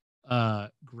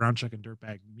Groundchuck and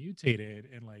Dirtbag mutated,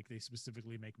 and like they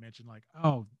specifically make mention like,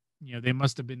 oh, they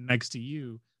must have been next to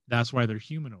you. That's why they're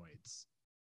humanoids.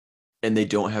 And they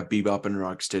don't have Bebop and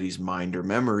Rocksteady's mind or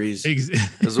memories. Ex-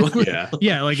 as well. Yeah.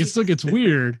 Yeah, like it still gets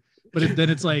weird, but then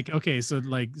it's like, okay, so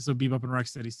Bebop and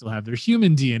Rocksteady still have their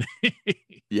human DNA.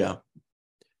 Yeah.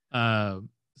 So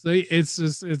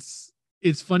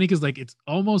it's funny because like it's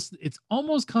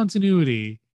almost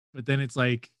continuity, but then it's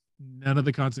like none of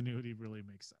the continuity really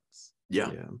makes sense.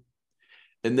 Yeah. Yeah.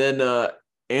 And then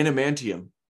Animantium.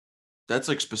 That's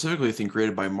like specifically a thing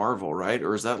created by Marvel, right?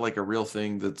 Or is that like a real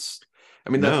thing that's I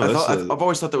mean, No, I've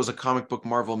always thought that was a comic book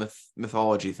Marvel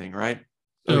mythology thing, right?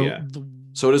 Oh, So yeah.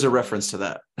 So it is a reference to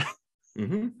that.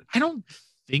 Mm-hmm. I don't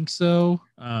think so.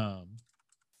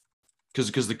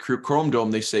 Because the Chrome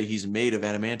Dome, they say he's made of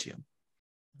adamantium,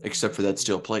 except for that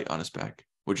steel plate on his back,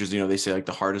 which is, they say like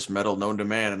the hardest metal known to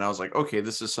man. And I was like, okay,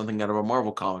 this is something out of a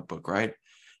Marvel comic book, right?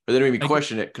 But then it made me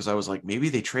question it because I was like, maybe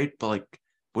they trade, but like,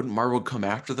 wouldn't Marvel come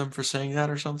after them for saying that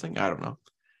or something? I don't know.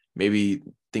 Maybe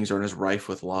things aren't as rife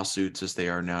with lawsuits as they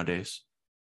are nowadays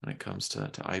when it comes to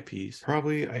IPs.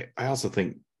 Probably. I also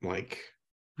think like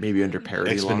Maybe under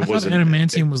parody X-Men law. I thought wasn't-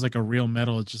 adamantium was like a real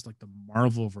metal. It's just like the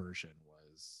Marvel version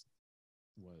was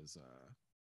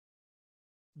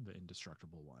the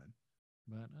indestructible one.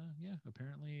 But yeah,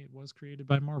 apparently it was created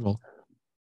by Marvel.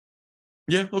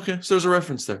 Yeah, okay. So there's a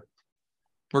reference there.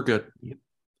 We're good. Yep.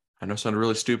 I know it sounded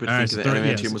really stupid All right, thinking so that third-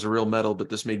 adamantium yes. was a real metal, but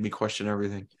this made me question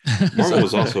everything. Marvel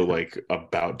was also like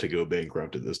about to go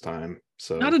bankrupt at this time.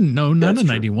 So not in That's true.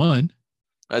 91.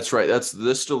 That's right. That's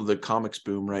still the comics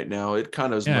boom right now. It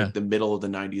kind of is Yeah. like the middle of the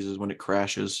 90s is when it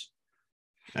crashes.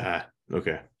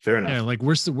 okay. Fair enough. Yeah, like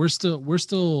we're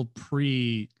still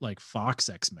pre like Fox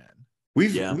X-Men.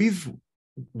 We've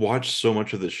watched so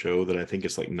much of the show that I think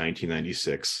it's like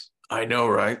 1996. I know,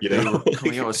 right? You They know? were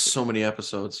coming out with so many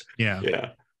episodes. Yeah.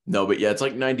 Yeah. No, but yeah, it's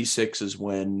like 96 is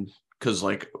when, because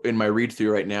like in my read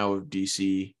through right now of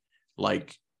DC,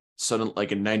 like suddenly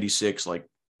like in 96, like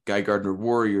Guy Gardner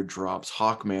Warrior drops,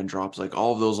 Hawkman drops, like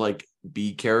all of those like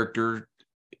B character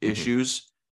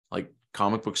issues, like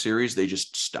comic book series, they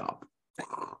just stop.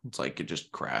 It's like it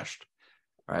just crashed,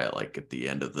 right? Like at the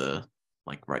end of the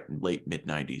like right late mid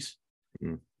 90s.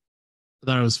 I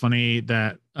thought it was funny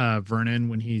that Vernon,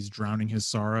 when he's drowning his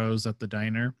sorrows at the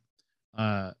diner,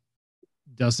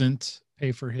 doesn't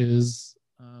pay for his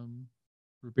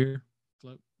root beer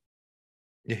float.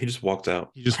 Yeah, he just walked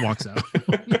out. He just walks out.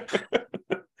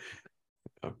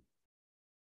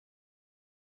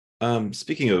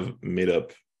 Speaking of made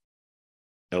up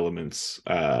elements,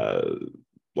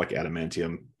 like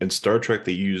adamantium, in Star Trek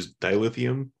they used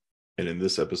dilithium, and in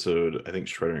this episode, I think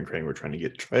Shredder and Krang were trying to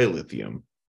get trilithium,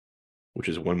 which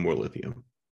is one more lithium.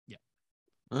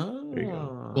 Oh, There you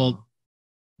go. Well,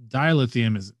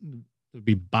 dilithium would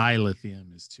be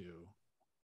bilithium is 2.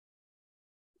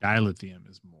 Dilithium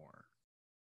is more.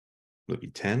 Would it be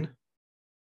 10?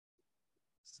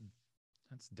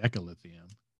 That's decalithium.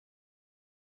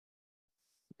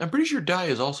 I'm pretty sure die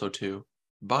is also 2.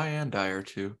 Bi and die are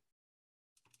 2.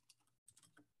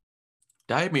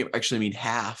 Die may actually mean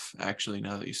half, actually,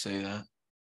 now that you say that.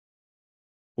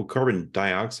 Well, carbon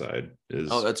dioxide is.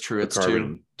 Oh, that's true. It's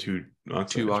carbon 2 oxide.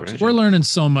 Two oxygen. We're learning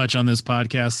so much on this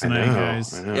podcast tonight,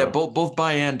 guys. I know. Yeah, both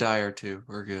bi and die are 2.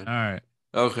 We're good. All right.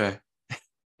 Okay.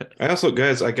 I also,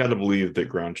 guys, I gotta believe that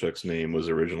Groundchuck's name was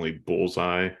originally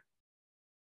Bullseye.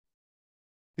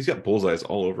 He's got bullseyes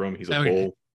all over him. He's a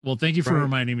bull. Well, thank you for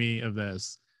reminding me of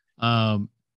this.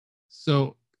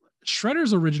 So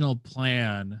Shredder's original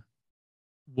plan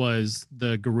was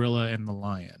the gorilla and the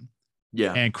lion.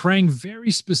 Yeah. And Krang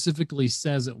very specifically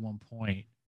says at one point,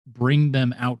 bring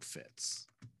them outfits.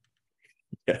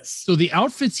 Yes. So the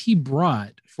outfits he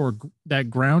brought for that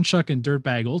Groundchuck and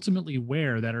Dirtbag ultimately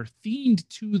wear that are themed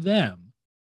to them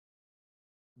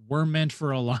were meant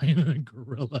for a lion and a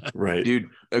gorilla. Right. Dude,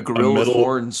 a gorilla with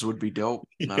horns would be dope.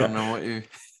 Yeah. I don't know what you...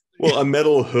 Well, a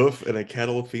metal hoof and a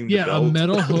cattle themed belt. Yeah, a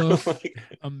metal hoof,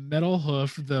 a metal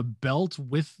hoof, the belt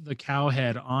with the cow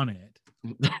head on it.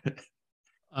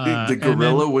 The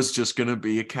gorilla was just gonna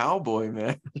be a cowboy,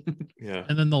 man. Yeah.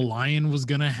 And then the lion was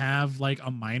gonna have like a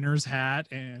miner's hat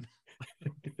and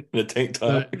a tank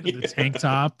top. The tank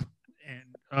top.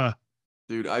 And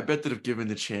dude, I bet that if given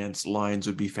the chance, lions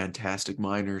would be fantastic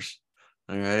miners.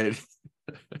 All right.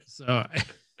 So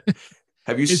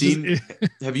have you seen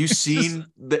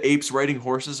the apes riding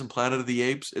horses in Planet of the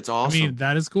Apes? It's awesome. I mean,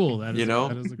 that is cool. That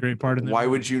is a great part of it. Why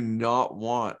would you not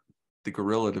want the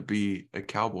gorilla to be a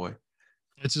cowboy?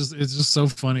 It's just so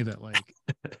funny that like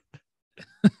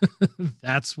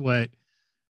that's what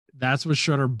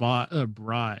Shredder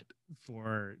brought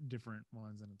for different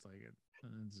ones, and it's like it's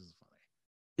just funny.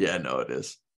 Yeah, no, it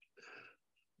is.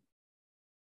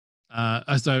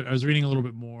 So I was reading a little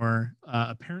bit more.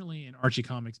 Apparently, in Archie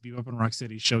Comics, Bebop and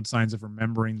Rocksteady showed signs of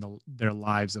remembering their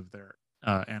lives of their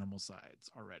animal sides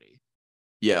already.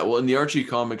 Yeah, well, in the Archie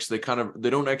comics, they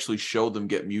don't actually show them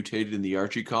get mutated in the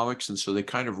Archie comics, and so they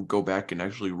kind of go back and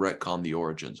actually retcon the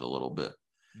origins a little bit.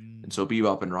 And so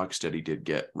Bebop and Rocksteady did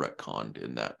get retconned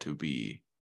in that to be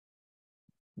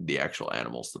the actual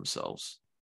animals themselves.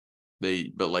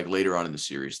 But like later on in the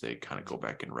series, they kind of go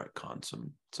back and retcon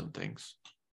some things.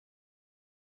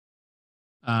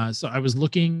 So I was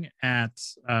looking at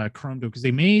Chrome Dome because they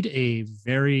made a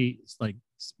very like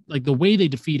the way they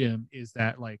defeat him is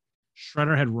that like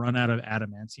Shredder had run out of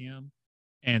adamantium,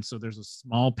 and so there's a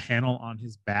small panel on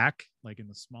his back, like in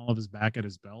the small of his back at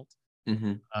his belt,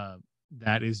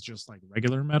 that is just like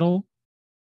regular metal.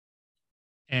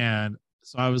 And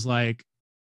so I was like,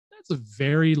 that's a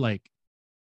very like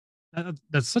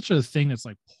that's such a thing that's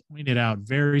like pointed out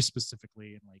very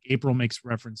specifically, and like April makes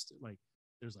reference to like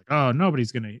there's like, oh,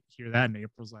 nobody's gonna hear that, and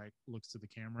April's like looks to the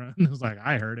camera and was like,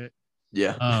 I heard it.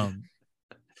 Yeah.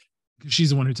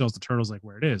 She's the one who tells the turtles like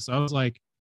where it is. So I was like,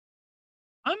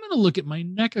 I'm gonna look at my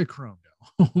NECA Chrome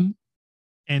Dome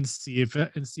and see if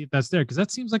that's there, because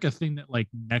that seems like a thing that like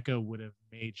NECA would have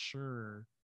made sure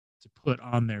to put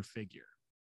on their figure,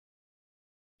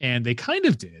 and they kind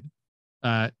of did.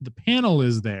 The panel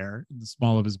is there in the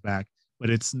small of his back, but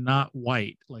it's not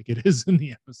white like it is in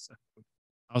the episode.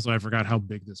 Also, I forgot how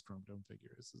big this Chrome Dome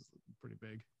figure is. It's pretty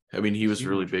big. I mean, he was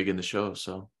really big in the show,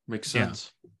 so makes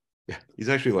sense. Yeah, he's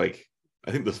actually like,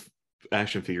 I think the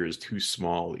action figure is too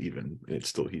small even, and it's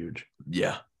still huge.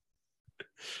 Yeah.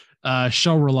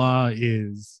 Shell-Ra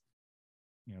is,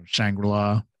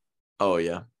 Shangri-La. Oh,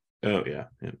 yeah. Oh, yeah.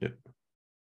 Yep.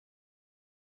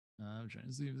 I'm trying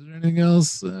to see if there's anything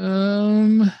else.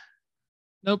 Nope.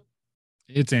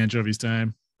 It's anchovies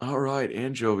time. All right,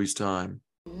 anchovies time.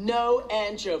 No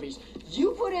anchovies.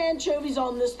 You put anchovies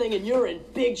on this thing and you're in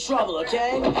big trouble,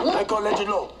 okay? I'm gonna let you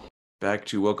know.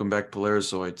 Welcome back,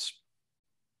 Polarizoids.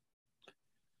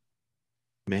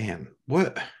 Man,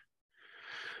 what?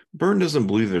 Byrne doesn't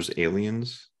believe there's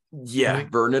aliens. Yeah,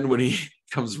 right? Vernon, when he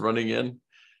comes running in.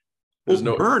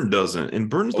 Byrne doesn't, and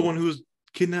Byrne's the one who was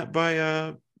kidnapped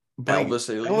by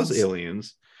Elvis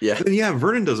aliens. Yeah. But then,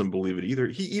 Vernon doesn't believe it either.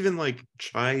 He even like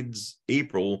chides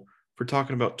April for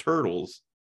talking about turtles.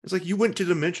 It's like, you went to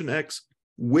Dimension X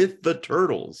with the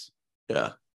turtles.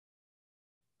 Yeah.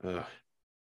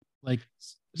 Like,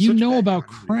 you know about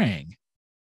Krang.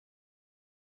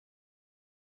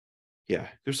 Yeah,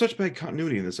 there's such bad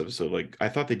continuity in this episode. Like, I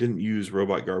thought they didn't use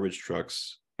robot garbage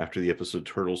trucks after the episode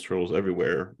Turtles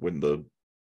Everywhere, when the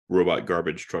robot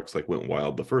garbage trucks like went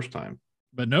wild the first time.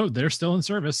 But no, they're still in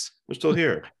service. They're still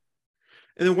here.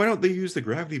 And then why don't they use the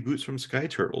gravity boots from Sky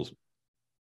Turtles?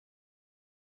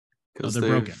 Because they're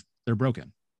broken. They're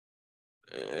broken.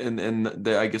 And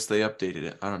I guess they updated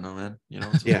it. I don't know, man.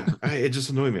 Yeah, it just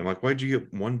annoyed me. I'm like, why'd you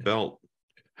get one belt?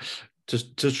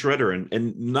 just to Shredder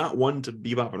and not one to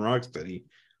Bebop and Rocksteady,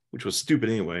 which was stupid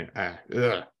anyway.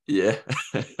 Yeah.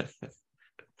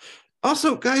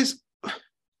 Also, guys,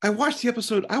 I watched the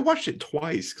episode. I watched it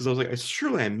twice because I was like,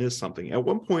 surely I missed something. At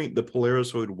one point, the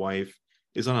Polarisoid wife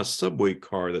is on a subway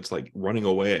car that's like running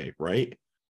away, right?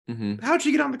 Mm-hmm. How'd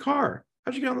you get on the car?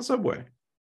 How'd you get on the subway?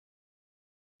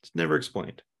 It's never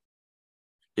explained.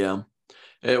 Yeah.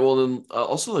 Well, then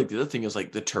also like the other thing is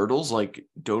like the turtles like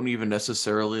don't even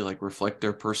necessarily like reflect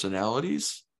their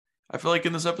personalities. I feel like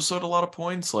in this episode, a lot of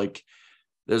points like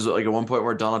there's like at one point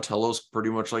where Donatello's pretty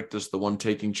much like just the one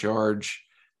taking charge.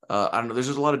 I don't know. There's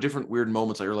just a lot of different weird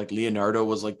moments. Like Leonardo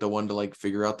was like the one to like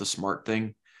figure out the smart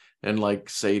thing and like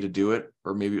say to do it,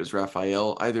 or maybe it was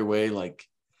Raphael. Either way, like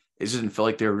it just didn't feel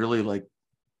like they were really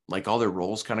like all their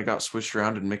roles kind of got switched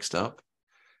around and mixed up.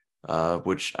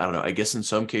 Which I don't know. I guess in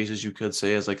some cases you could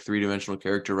say as like 3-dimensional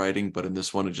character writing, but in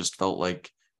this one it just felt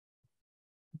like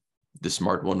the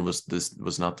smart one was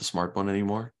not the smart one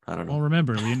anymore. I don't know. Well,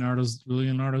 remember Leonardo's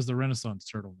the Renaissance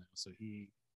turtle now, so he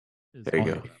is there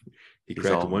you go. He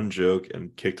cracked one joke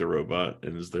and kicked a robot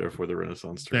and is therefore the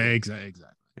Renaissance turtle. Exactly.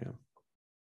 Yeah.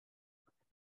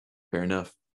 Fair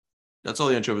enough. That's all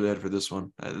the anchovy they had for this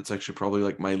one. It's actually probably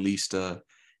like my least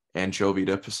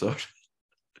anchovied episode.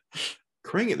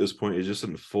 Krang at this point is just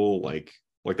in full like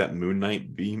that Moon Knight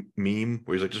meme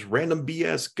where he's like just random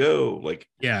BS go. Like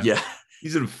yeah.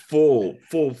 He's in full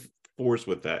force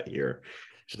with that here.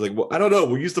 She's like, well, I don't know.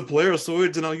 We'll use the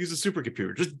Polarisoids and I'll use the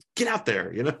supercomputer. Just get out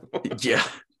there, you know? Yeah.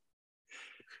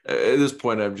 At this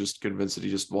point, I'm just convinced that he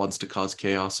just wants to cause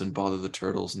chaos and bother the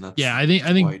turtles, and that's I think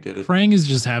Krang is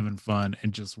just having fun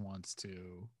and just wants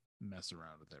to mess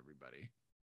around with everybody.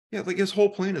 Yeah, like his whole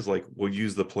plan is like, we'll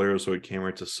use the Polarisoid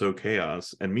camera to sow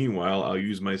chaos, and meanwhile, I'll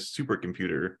use my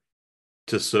supercomputer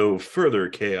to sow further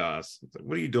chaos. It's like,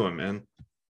 what are you doing, man?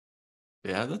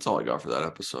 Yeah, that's all I got for that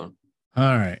episode.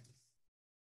 All right.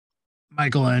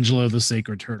 Michelangelo, the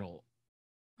Sacred Turtle.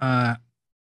 Guys,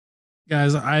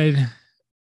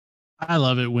 I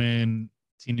love it when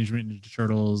Teenage Mutant Ninja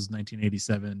Turtles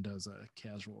 1987 does a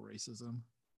casual racism.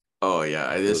 Oh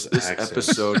yeah, this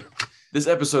episode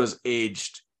has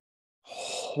aged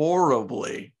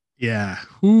horribly. Yeah.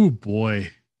 Oh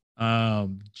boy.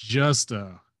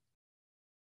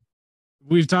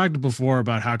 We've talked before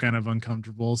about how kind of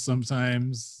uncomfortable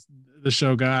sometimes the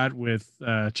show got with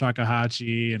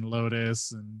Chakahachi and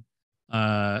Lotus and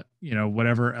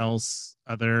whatever else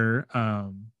other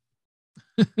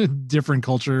different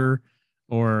culture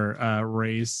or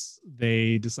race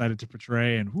they decided to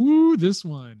portray. And this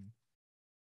one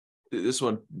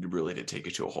really did take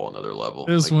it to a whole nother level.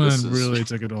 This really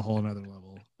took it to a whole nother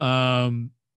level.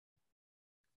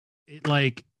 It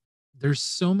like there's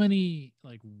so many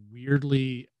like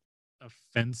weirdly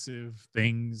offensive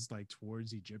things like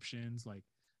towards Egyptians. Like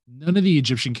none of the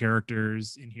Egyptian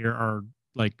characters in here are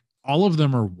like, all of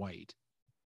them are white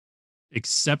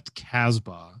except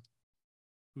Casbah,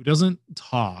 who doesn't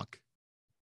talk.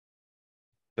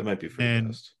 That might be for the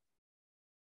best.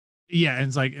 Yeah, and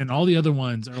it's like, and all the other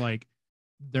ones are like,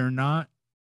 they're not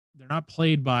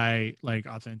played by like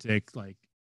authentic like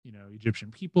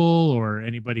Egyptian people or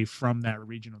anybody from that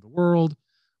region of the world.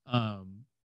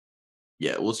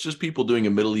 Yeah, well, it's just people doing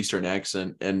a Middle Eastern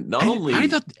accent, and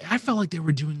I felt like they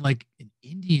were doing like an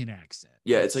Indian accent.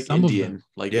 Yeah, it's like Indian,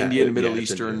 Indian, Middle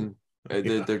Eastern.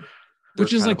 They're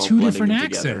which is like two different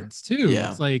accents too. Yeah.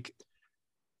 It's like,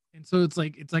 and so it's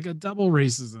like a double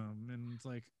racism, and it's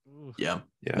like, ugh. Yeah.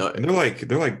 No, and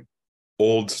they're like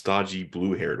old, stodgy,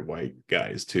 blue-haired white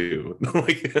guys too.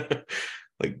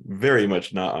 like very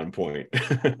much not on point.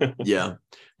 Yeah.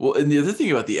 Well, and the other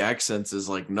thing about the accents is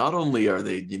like, not only are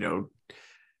they,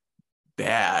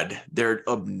 bad, they're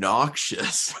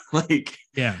obnoxious. Like,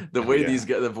 yeah, the way these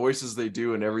guys, the voices they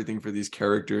do and everything for these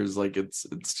characters, like it's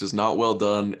just not well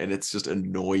done, and it's just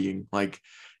annoying. Like,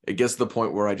 it gets to the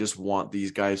point where I just want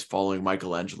these guys following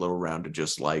Michelangelo around to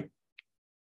just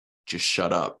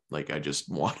shut up. Like, I just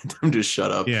wanted them to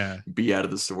shut up, be out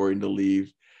of the story, and to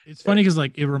leave. It's funny because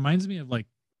like it reminds me of like,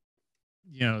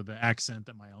 the accent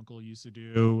that my uncle used to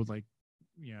do. Like,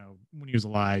 when he was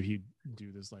alive, he'd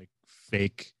do this like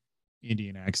fake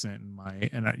Indian accent.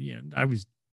 I was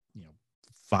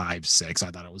 5, 6.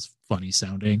 I thought it was funny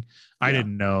sounding. Yeah. I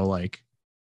didn't know like,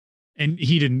 and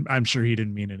he didn't. I'm sure he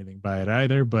didn't mean anything by it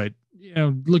either. But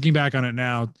looking back on it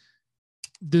now,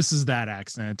 this is that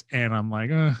accent, and I'm like,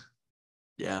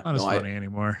 yeah, not as funny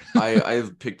anymore. I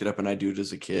picked it up and I do it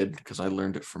as a kid because I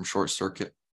learned it from Short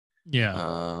Circuit.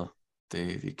 Yeah.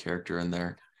 The character in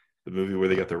there. The movie where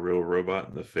they got the real robot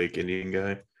and the fake Indian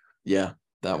guy. Yeah,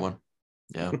 that one.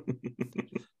 Yeah.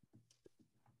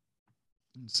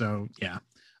 So yeah,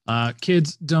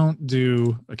 kids, don't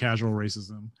do a casual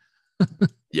racism.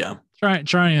 Yeah. Try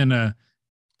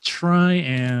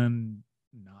and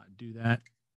not do that,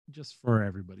 just for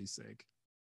everybody's sake.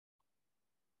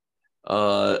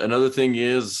 Another thing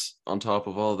is, on top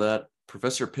of all that,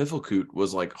 Professor Pifflecoot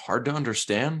was like hard to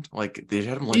understand. Like they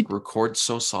had him record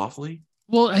so softly.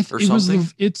 Well,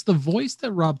 it's the voice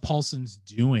that Rob Paulson's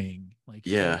doing. Like,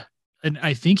 yeah, and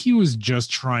I think he was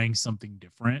just trying something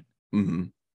different. Mm-hmm.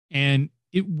 And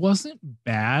it wasn't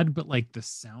bad, but like the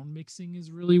sound mixing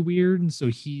is really weird, and so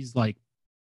he's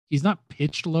not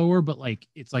pitched lower, but like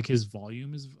it's like his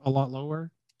volume is a lot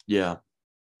lower. Yeah.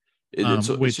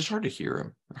 It's just hard to hear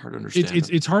him, hard to understand.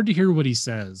 It's hard to hear what he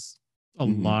says a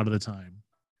lot of the time.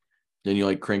 Then you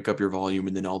like crank up your volume,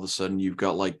 and then all of a sudden you've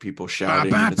got like people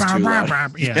shouting, and it's too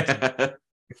loud. Yeah.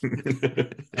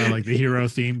 Like the hero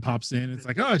theme pops in. It's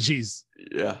like, oh geez.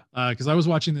 Yeah. Because I was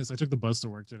watching this. I took the bus to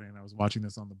work today, and I was watching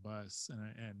this on the bus,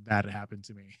 and that happened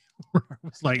to me. Where I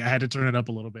was like, I had to turn it up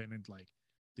a little bit, and like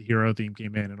the hero theme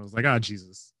came in, and I was like, oh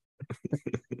Jesus.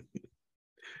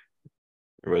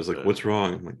 Everybody's like, "What's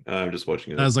wrong?" I'm like, "I'm just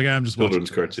watching it." I was like, "I'm just children's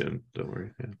cartoon. Don't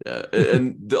worry." Yeah,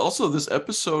 and also this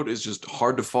episode is just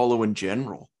hard to follow in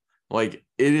general. Like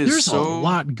there's a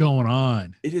lot going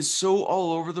on. It is so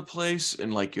all over the place,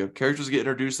 and like you have characters get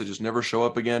introduced that just never show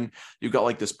up again. You've got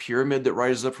like this pyramid that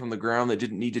rises up from the ground that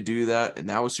didn't need to do that, and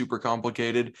that was super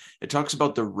complicated. It talks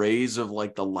about the rays of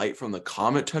like the light from the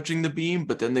comet touching the beam,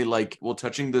 but then they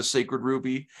touching the sacred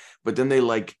ruby, but then they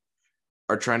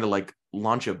are trying to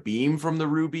launch a beam from the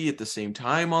ruby at the same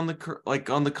time on the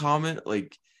comet.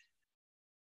 Like,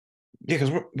 yeah,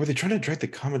 because were they trying to drag the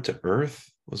comet to Earth?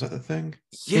 Was that the thing?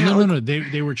 Yeah, well, no.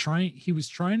 They were trying. He was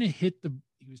trying to hit the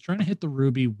ruby trying to hit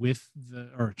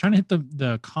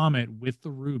the comet with the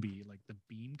ruby, like the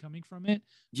beam coming from it.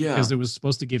 Yeah, because it was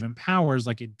supposed to give him powers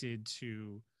like it did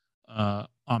to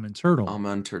Amen Turtle.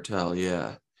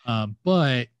 Yeah.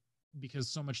 But because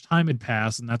so much time had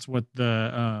passed, and that's what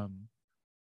the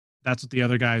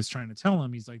other guy is trying to tell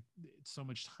him. He's like, so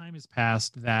much time has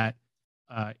passed that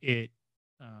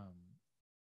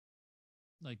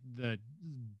like the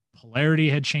polarity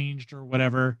had changed or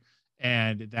whatever,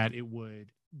 and that it would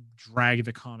drag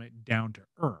the comet down to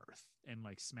Earth and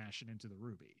like smash it into the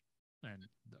ruby and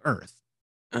the Earth.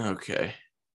 Okay.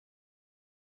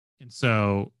 And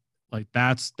so like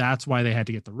that's why they had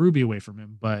to get the ruby away from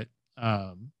him, but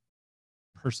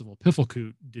Percival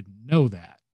Pifflecoot didn't know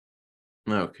that.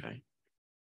 Okay.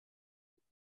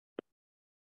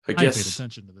 I paid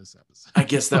attention to this episode. I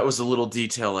guess that was a little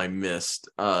detail I missed,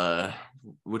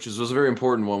 which was a very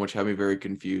important one, which had me very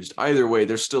confused. Either way,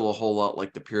 there's still a whole lot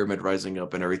like the pyramid rising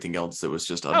up and everything else that was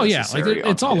just unnecessary. Oh yeah,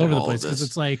 like it's all over the place because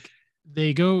it's like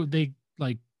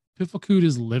Pifflecoot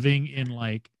is living in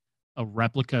like a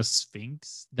replica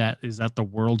Sphinx that is at the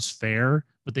World's Fair,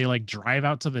 but they like drive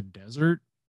out to the desert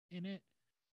in it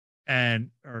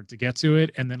or to get to it,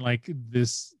 and then like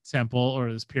this temple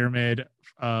or this pyramid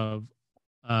of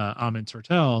Amen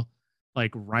Turtle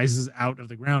like rises out of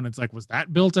the ground. It's like, was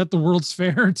that built at the World's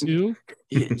Fair too?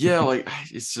 Yeah, like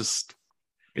it's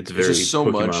very so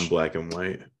Pokemon much black and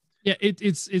white. Yeah,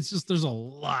 it's just there's a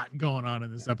lot going on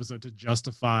in this episode to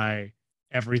justify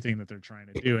everything that they're trying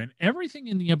to do, and everything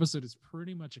in the episode is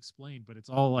pretty much explained, but it's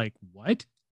all like, what?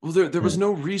 Well, there was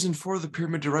no reason for the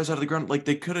pyramid to rise out of the ground. Like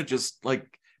they could have just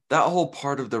like that whole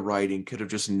part of the writing could have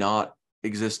just not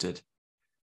existed.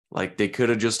 Like they could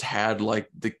have just had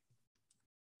like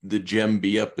the gem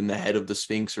be up in the head of the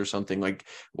Sphinx or something. Like,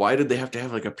 why did they have to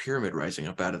have like a pyramid rising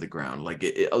up out of the ground? Like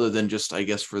other than just, I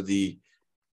guess, for the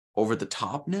over the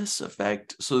topness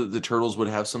effect, so that the turtles would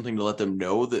have something to let them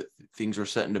know that things are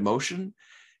set into motion.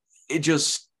 It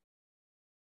just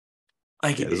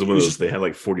like this is one of those. They had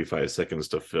like 45 seconds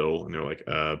to fill, and they're like,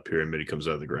 pyramid comes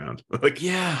out of the ground. Like,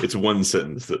 yeah, it's one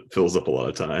sentence that fills up a lot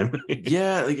of time.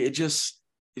 Yeah, like it just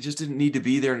didn't need to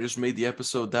be there, and just made the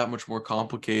episode that much more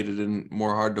complicated and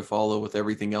more hard to follow with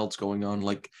everything else going on.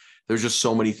 Like there's just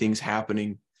so many things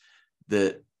happening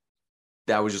that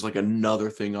was just like another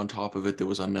thing on top of it that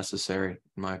was unnecessary,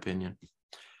 in my opinion.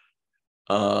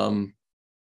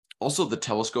 Also the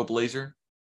telescope laser.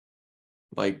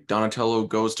 Like Donatello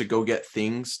goes to go get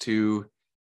things to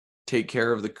take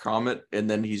care of the comet, and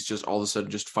then he's just all of a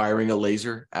sudden just firing a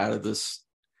laser out of its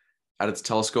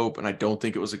telescope, and I don't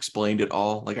think it was explained at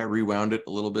all. Like I rewound it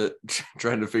a little bit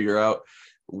trying to figure out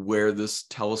where this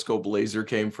telescope laser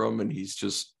came from, and he's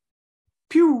just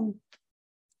pew,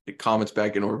 the comet's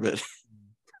back in orbit.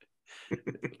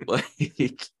 Like,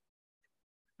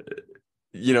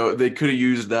 you know, they could have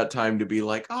used that time to be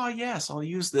like, oh yes, I'll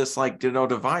use this like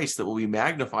device that will be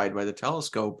magnified by the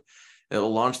telescope,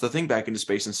 It'll launch the thing back into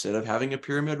space instead of having a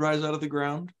pyramid rise out of the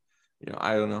ground.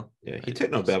 I don't know. Yeah, he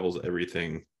techno-babbles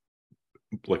everything,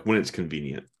 like when it's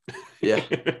convenient. Yeah.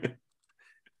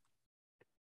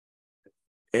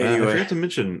 Anyway, I forgot to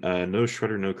mention no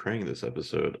Shredder, no Krang this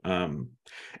episode. And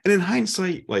in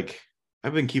hindsight, like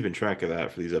I've been keeping track of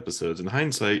that for these episodes. In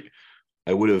hindsight,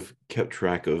 I would have kept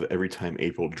track of every time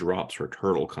April drops her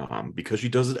TurtleCom because she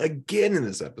does it again in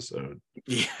this episode.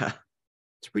 Yeah.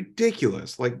 It's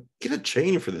ridiculous. Like, get a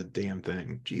chain for the damn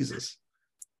thing. Jesus.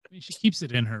 I mean, she keeps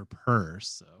it in her purse,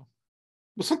 so.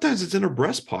 Well, sometimes it's in her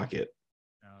breast pocket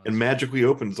and magically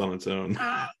opens on its own.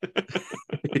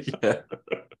 Yeah.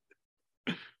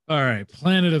 All right,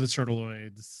 Planet of the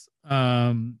Turtleoids.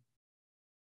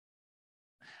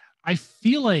 I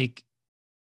feel like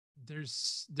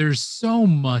there's so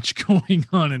much going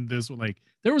on in this one. Like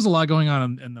there was a lot going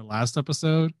on in the last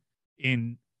episode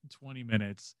in 20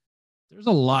 minutes. There's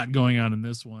a lot going on in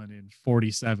this one in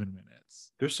 47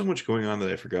 minutes. There's so much going on that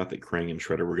I forgot that Krang and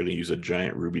Shredder were going to use a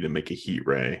giant ruby to make a heat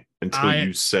ray until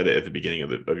you said it at the beginning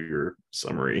of your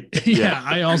summary. Yeah,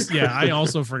 I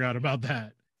also forgot about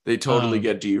that. They totally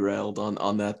get derailed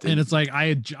on that thing. And it's like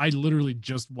I literally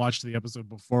just watched the episode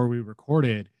before we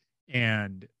recorded,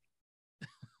 and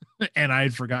I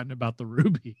had forgotten about the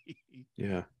ruby.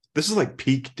 Yeah, this is like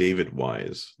peak David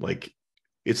Wise. Like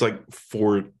it's like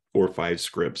 4 or 5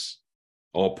 scripts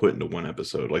all put into one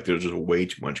episode. Like there's just way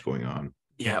too much going on.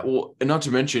 Yeah, well, and not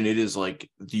to mention it is like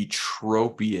the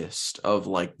tropiest of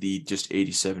like the just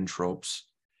 87 tropes.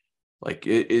 Like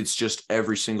it's just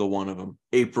every single one of them.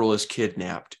 April is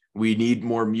kidnapped. We need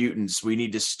more mutants. We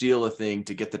need to steal a thing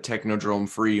to get the Technodrome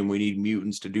free, and we need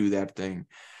mutants to do that thing.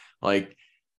 Like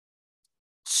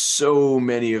so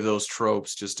many of those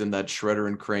tropes just in that Shredder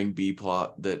and Krang B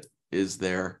plot that is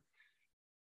there.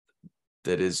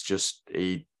 That is just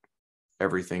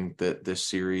everything that this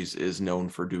series is known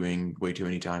for doing way too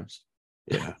many times.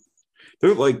 Yeah.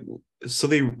 They're like, so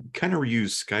they kind of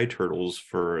reused Sky Turtles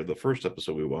for the first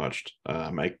episode we watched. I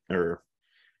already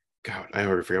forgot.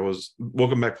 It was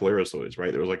Welcome Back Polarisoids,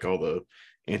 right? There was like all the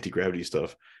anti-gravity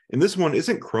stuff. And this one,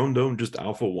 isn't Chrome Dome just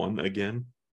Alpha 1 again?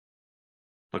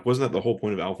 Like, wasn't that the whole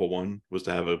point of Alpha 1 was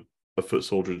to have a foot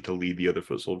soldier to lead the other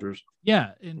foot soldiers?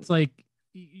 Yeah, it's like,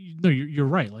 no, you're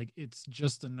right. Like, it's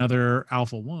just another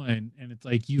Alpha 1, and it's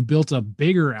like you built a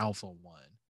bigger Alpha 1.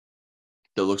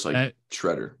 That looks like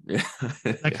Shredder. Yeah.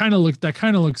 That kind of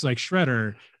looks like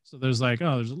Shredder. So there's like,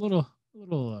 oh, there's a little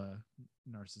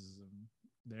narcissism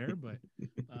there, but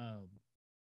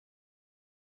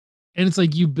and it's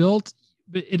like you built,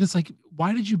 and it's like,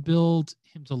 why did you build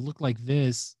him to look like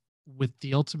this with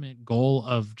the ultimate goal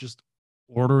of just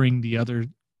ordering the other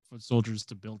foot soldiers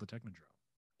to build a Technodrome?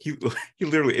 He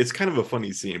literally, it's kind of a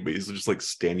funny scene, but he's just like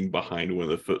standing behind one of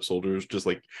the foot soldiers, just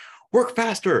like, work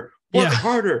faster, work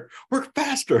harder, work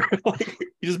faster. Like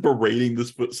he's just berating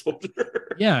this foot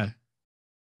soldier. Yeah.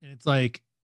 And it's like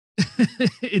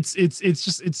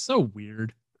it's so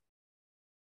weird.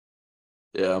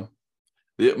 Yeah.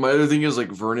 My other thing is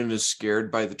like Vernon is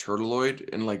scared by the Turtleoid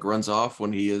and like runs off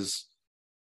when he has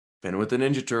been with the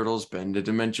Ninja Turtles, been to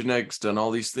Dimension X, done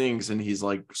all these things, and he's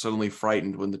like suddenly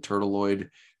frightened when the Turtleoid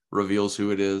reveals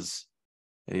who it is.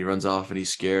 And he runs off and he's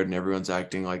scared, and everyone's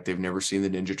acting like they've never seen the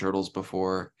Ninja Turtles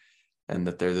before and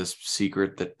that they're this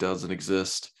secret that doesn't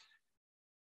exist.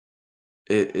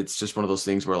 It's just one of those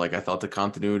things where like I thought the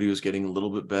continuity was getting a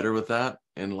little bit better with that,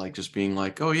 and like just being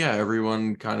like, oh yeah,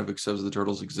 everyone kind of accepts the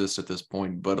Turtles exist at this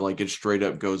point, but like it straight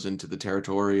up goes into the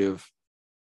territory of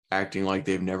acting like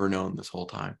they've never known this whole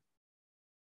time.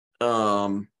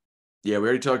 Yeah, we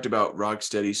already talked about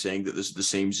Rocksteady saying that this is the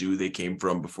same zoo they came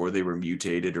from before they were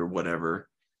mutated or whatever.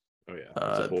 Oh yeah,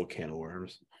 it's a whole can of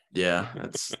worms. Yeah,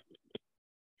 that's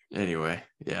anyway.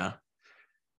 Yeah,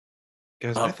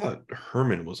 guys, I thought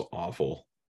Herman was awful.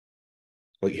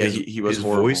 Like yeah, he was his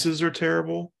horrible. Voices are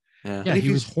terrible. Yeah,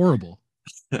 he was horrible.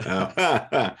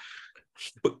 But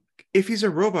if he's a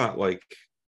robot, like,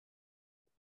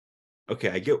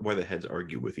 okay, I get why the heads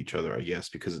argue with each other, I guess,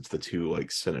 because it's the two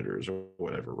like senators or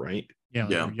whatever, right? Yeah, like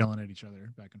they're yelling at each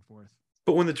other back and forth.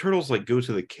 But when the turtles like go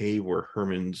to the cave where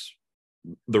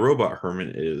the robot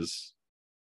Herman is,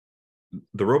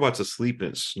 the robot's asleep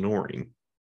and it's snoring.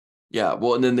 Yeah,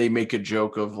 well, and then they make a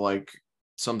joke of like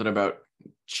something about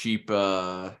cheap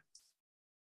like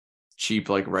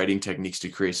writing techniques to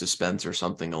create suspense or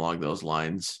something along those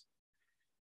lines.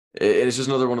 And it's just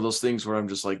another one of those things where I'm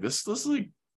just like,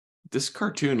 this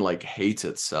cartoon like hates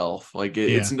itself. Like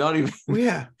it's not even.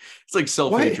 Yeah, it's like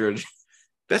self-hatred.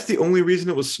 That's the only reason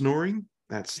it was snoring.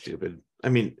 That's stupid. I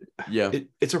mean, Yeah.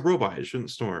 It's a robot. It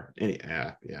shouldn't snore.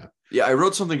 Yeah. I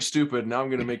wrote something stupid. Now I'm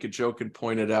going to make a joke and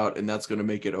point it out, and that's going to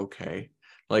make it okay.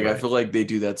 Like, Right. I feel like they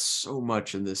do that so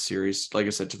much in this series. Like I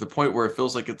said, to the point where it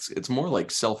feels like it's more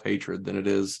like self-hatred than it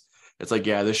is. It's like,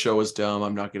 yeah, this show is dumb.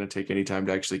 I'm not going to take any time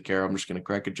to actually care. I'm just going to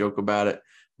crack a joke about it,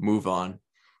 move on.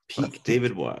 Peak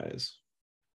David Wise.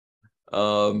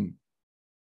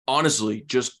 Honestly,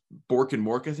 just Bork and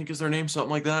Mork, I think is their name,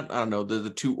 something like that. I don't know. The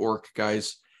two orc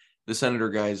guys, the senator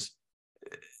guys.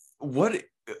 What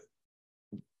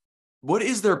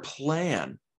is their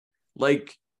plan?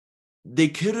 Like, they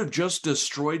could have just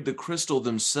destroyed the crystal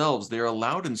themselves. They're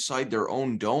allowed inside their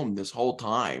own dome this whole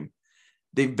time.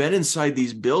 They've been inside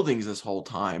these buildings this whole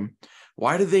time.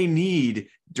 Why do they need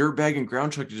Dirtbag and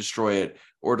Groundchuck to destroy it,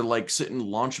 or to like sit and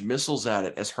launch missiles at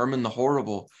it as Herman the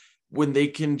Horrible, when they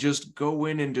can just go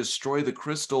in and destroy the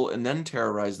crystal and then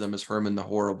terrorize them as Herman the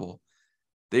Horrible?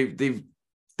 They've been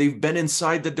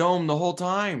inside the dome the whole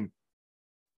time.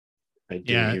 I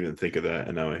didn't even think of that,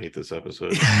 and now I hate this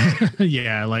episode.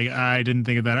 Yeah, like I didn't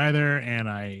think of that either, and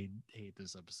I hate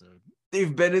this episode.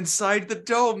 They've been inside the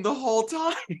dome the whole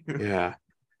time. Yeah.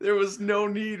 There was no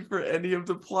need for any of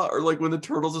the plot. Or like when the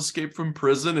turtles escape from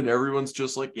prison and everyone's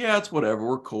just like, yeah, it's whatever,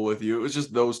 we're cool with you. It was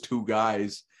just those two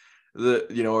guys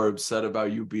that, you know, are upset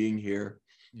about you being here.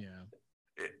 Yeah.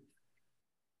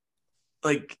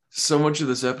 Like, so much of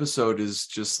this episode is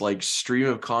just like stream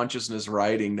of consciousness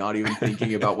writing, not even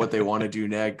thinking about what they want to do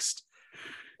next.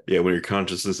 Yeah, when your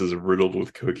consciousness is riddled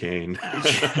with cocaine.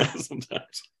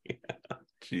 Sometimes. Yeah.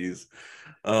 Jeez.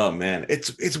 Oh man.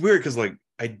 It's weird because like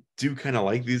I do kind of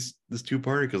like this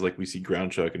two-parter, because like we see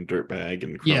Groundchuck and Dirtbag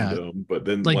and Chrome Dome, but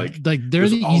then like they're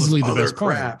easily the best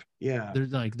part. Crap. Yeah.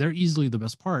 They're easily the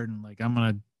best part. And like I'm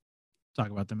gonna talk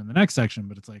about them in the next section,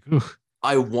 but it's like, ooh.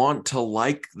 I want to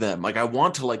like them. Like, I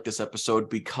want to like this episode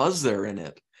because they're in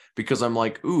it. Because I'm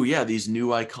like, ooh, yeah, these new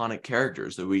iconic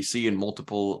characters that we see in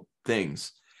multiple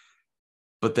things.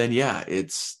 But then, yeah,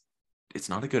 it's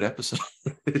not a good episode.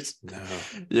 No.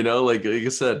 You know, like I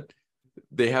said,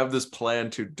 they have this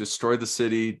plan to destroy the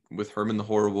city with Herman the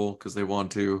Horrible because they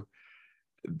want to.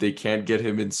 They can't get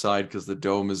him inside because the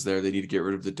dome is there. They need to get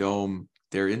rid of the dome.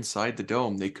 They're inside the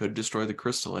dome. They could destroy the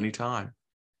crystal anytime.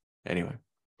 Anyway.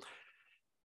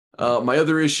 My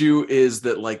other issue is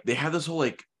that like they have this whole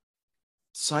like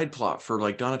side plot for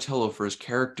like Donatello for his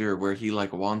character where he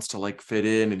like wants to like fit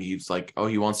in, and he's like, oh,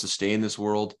 he wants to stay in this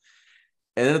world.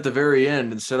 And then at the very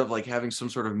end, instead of like having some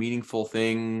sort of meaningful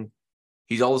thing,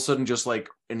 he's all of a sudden just like,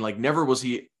 and like never was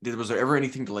there ever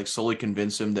anything to like solely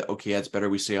convince him that, okay, yeah, it's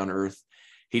better we stay on Earth.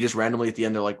 He just randomly at the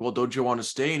end, they're like, well, don't you want to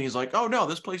stay? And he's like, oh no,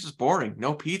 this place is boring.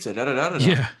 No pizza, da-da-da-da-da.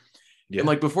 Yeah. And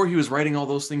like before, he was writing all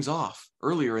those things off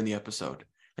earlier in the episode.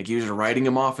 Like he was writing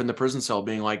him off in the prison cell,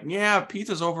 being like, yeah,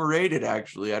 pizza's overrated,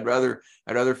 actually. I'd rather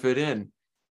fit in.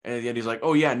 And at the end, he's like,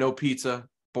 oh yeah, no pizza,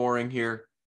 boring here.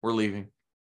 We're leaving.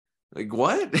 Like,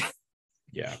 what?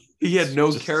 Yeah. He had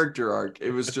no character arc.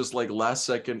 It was just like last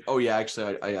second. Oh yeah,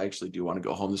 actually, I actually do want to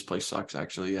go home. This place sucks,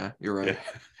 actually. Yeah, you're right.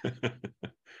 Yeah.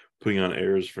 Putting on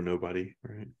airs for nobody,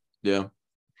 right? Yeah.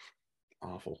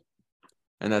 Awful.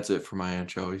 And that's it for my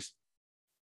anchovies.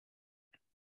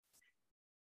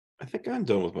 I think I'm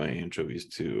done with my anchovies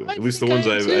too. At least the ones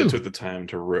I took the time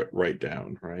to write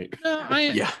down, right?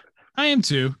 I am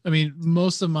too. I mean,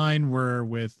 most of mine were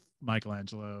with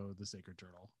Michelangelo, the Sacred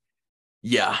Turtle.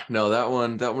 Yeah, no, that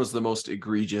one was the most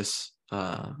egregious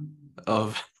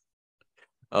of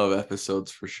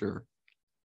episodes for sure.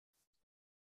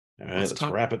 All right, let's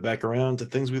wrap it back around to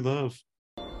things we love.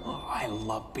 Oh, I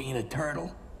love being a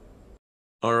turtle.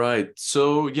 All right.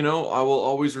 So, you know, I will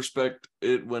always respect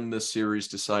it when the series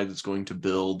decides it's going to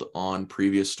build on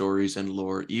previous stories and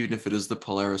lore, even if it is the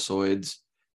Polarisoids.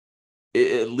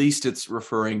 At least it's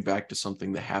referring back to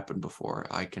something that happened before.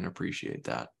 I can appreciate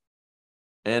that.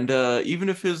 And even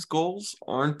if his goals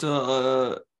aren't,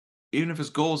 even if his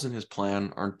goals and his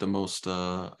plan aren't the most,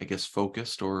 I guess,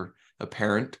 focused or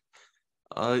apparent,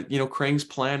 you know, Krang's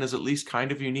plan is at least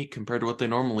kind of unique compared to what they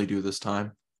normally do this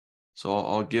time. So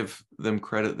I'll give them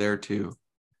credit there too.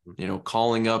 You know,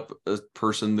 calling up a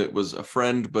person that was a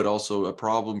friend, but also a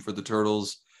problem for the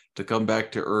turtles to come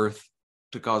back to Earth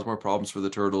to cause more problems for the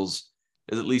turtles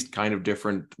is at least kind of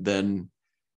different than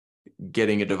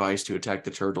getting a device to attack the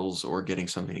turtles or getting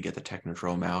something to get the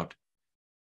Technodrome out.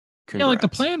 Congrats. Yeah, like the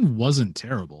plan wasn't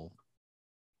terrible.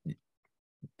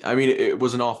 I mean, it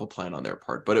was an awful plan on their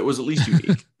part, but it was at least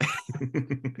unique.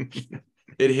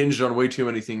 It hinged on way too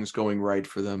many things going right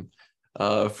for them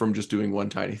from just doing one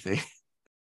tiny thing.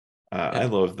 I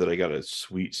love that I got a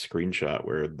sweet screenshot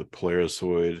where the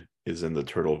Polarisoid is in the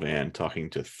turtle van talking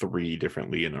to 3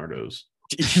 different Leonardos.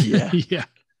 Yeah. Yeah.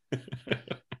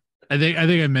 I think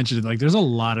I mentioned it. Like, there's a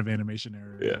lot of animation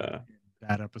error Yeah. in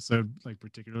that episode, like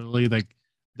particularly. Like,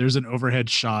 there's an overhead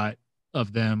shot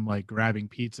of them like grabbing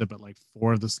pizza, but like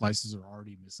 4 of the slices are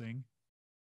already missing.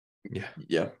 Yeah.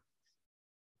 Yeah.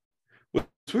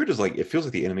 What's weird is like it feels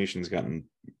like the animation's gotten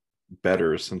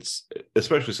better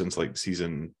especially since like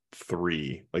season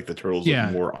 3. Like the turtles Yeah.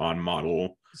 look more on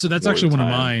model. So that's more actually of the one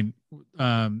of time.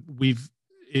 mine.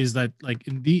 Is that like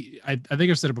in I think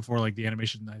I've said it before, like the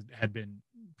animation had been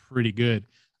pretty good.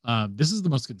 This is the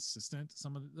most consistent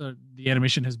some of the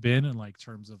animation has been in like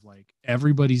terms of like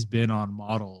everybody's been on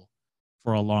model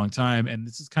for a long time. And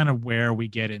this is kind of where we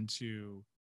get into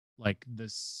like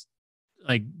this,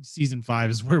 like season 5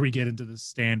 is where we get into the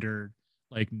standard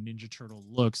like Ninja Turtle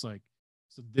looks like.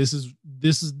 So this is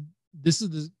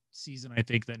the season I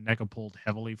think that NECA pulled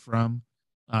heavily from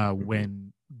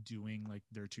when doing like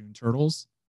their Toon Turtles,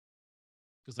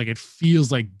 because like it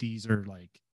feels like these are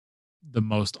like the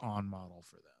most on model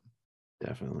for them.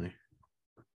 Definitely.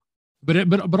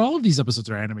 But all of these episodes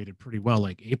are animated pretty well.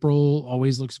 Like April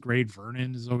always looks great.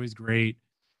 Vernon is always great.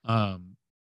 Bebop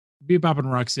and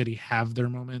Rocksteady have their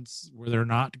moments where they're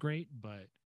not great, but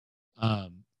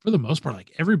for the most part,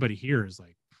 like everybody here is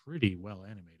like pretty well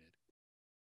animated.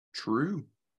 True.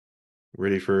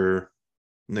 Ready for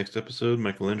next episode,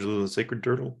 Michelangelo the Sacred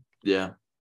Turtle? Yeah.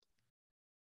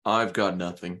 I've got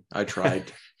nothing. I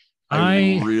tried.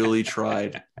 I really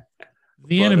tried.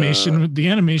 The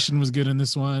animation was good in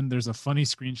this one. There's a funny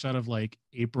screenshot of like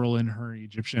April in her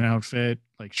Egyptian outfit,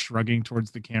 like shrugging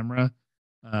towards the camera,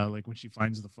 like when she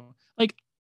finds the phone. Like,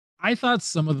 I thought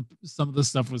some of the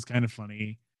stuff was kind of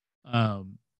funny,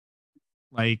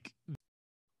 like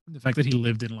the fact that he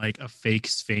lived in like a fake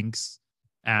Sphinx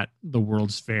at the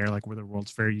World's Fair, like where the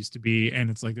World's Fair used to be, and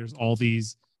it's like there's all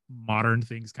these modern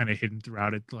things kind of hidden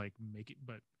throughout it, to like make it,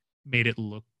 but made it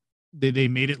look. They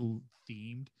made it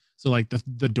themed. So like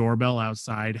the doorbell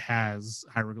outside has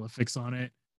hieroglyphics on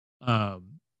it.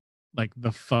 Like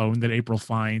the phone that April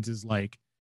finds is like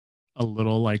a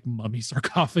little like mummy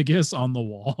sarcophagus on the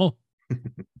wall.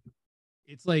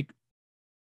 It's like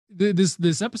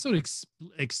this episode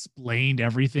explained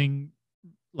everything,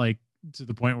 like to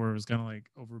the point where it was kind of like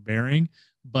overbearing,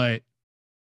 but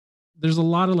there's a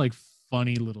lot of like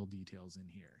funny little details in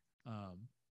here.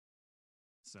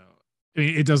 So I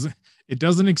mean, it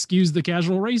doesn't excuse the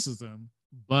casual racism,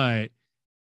 but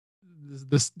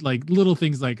this like little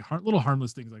things like little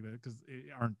harmless things like that because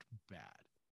aren't bad.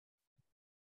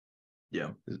 Yeah,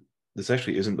 this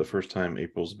actually isn't the first time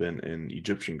April's been in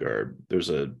Egyptian garb. There's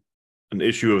an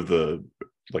issue of the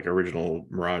like original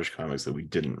Mirage comics that we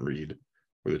didn't read,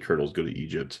 where the turtles go to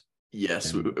Egypt.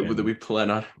 Yes, we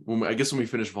plan on. I guess when we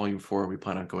finish Volume 4, we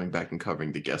plan on going back and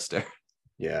covering the guest star.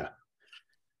 Yeah.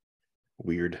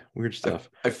 Weird stuff.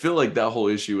 I feel like that whole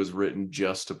issue was written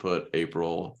just to put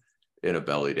April in a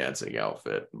belly dancing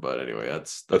outfit. But anyway,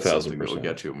 that's 1,000%. something that we'll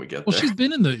get to when we get there. She's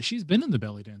been in the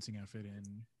belly dancing outfit in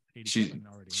 87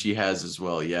 already. She has as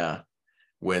well, yeah.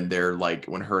 When they're like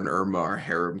when her and Irma are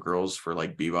harem girls for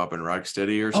like Bebop and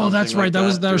Rocksteady or something. Oh, that's right. That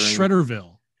was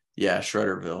Shredderville. Yeah,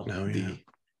 Shredderville. Oh, yeah.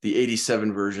 The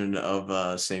 87 version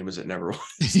of Same as It Never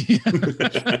Was.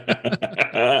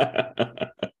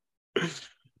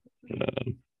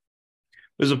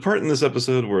 There's a part in this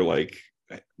episode where like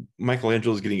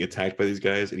Michelangelo is getting attacked by these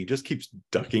guys and he just keeps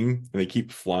ducking and they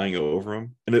keep flying over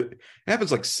him, and it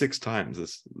happens like 6 times,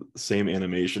 this same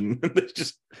animation.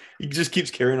 He just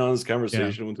keeps carrying on this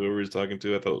conversation with whoever he's talking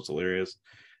to. I thought it was hilarious.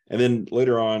 And then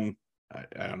later on,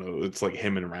 I don't know, it's like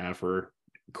him and Raph are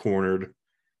cornered,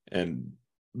 and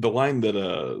the line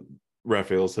that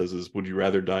Raphael says is, "Would you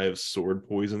rather die of sword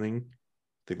poisoning?"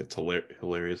 I think that's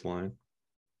hilarious line.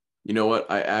 You know what?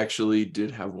 I actually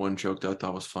did have one joke that I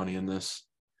thought was funny in this.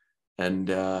 And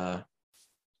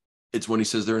it's when he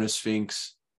says they're in a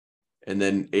Sphinx. And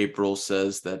then April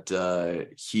says that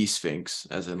he Sphinx,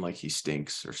 as in like he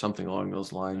stinks or something along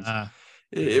those lines.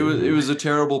 It was a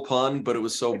terrible pun, but it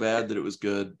was so bad that it was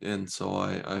good. And so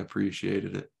I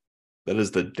appreciated it. That is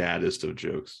the daddest of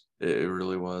jokes. It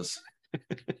really was.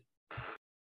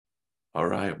 All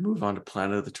right, move on to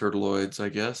Planet of the Turtleoids, I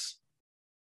guess.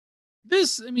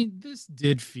 This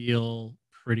did feel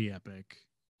pretty epic.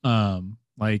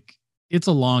 Like it's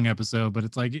a long episode, but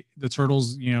it's like the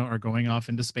turtles, are going off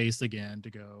into space again to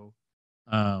go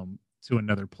to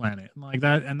another planet, and like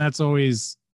that, and that's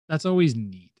always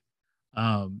neat.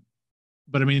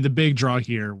 But I mean, the big draw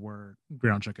here were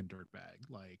Groundchuck and Dirtbag,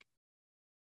 like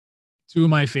 2 of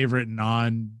my favorite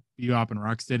non-Bebop and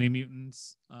Rocksteady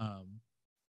mutants.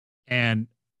 And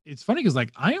it's funny because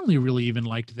like I only really even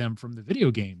liked them from the video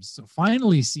games. So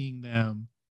finally seeing them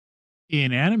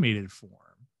in animated form.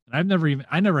 And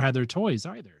I never had their toys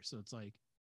either. So it's like,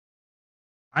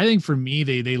 I think for me,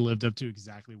 they lived up to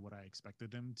exactly what I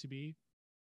expected them to be.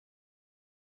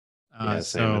 Yeah,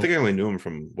 same. I think I only knew them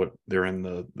from what they're in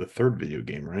the third video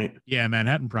game, right? Yeah,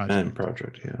 Manhattan Project. Manhattan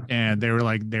Project, yeah. And they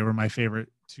were my favorite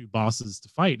two bosses to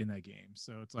fight in that game.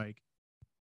 So it's like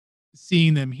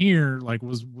seeing them here like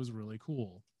was really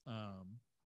cool.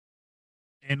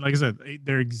 And like I said,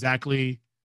 they're exactly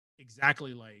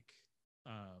like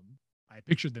I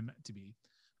pictured them to be.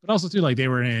 But also too, like they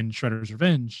were in Shredder's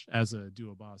Revenge as a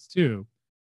duo boss too.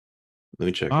 Let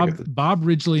me check. Bob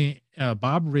Ridgely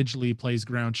plays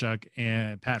Groundchuck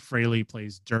and Pat Fraley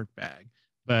plays Dirtbag.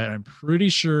 But I'm pretty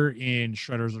sure in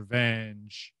Shredder's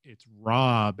Revenge, it's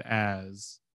Rob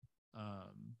as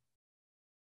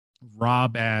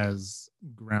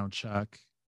Groundchuck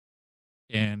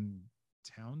and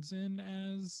Townsend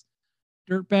as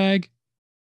Dirtbag.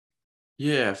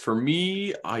 Yeah, for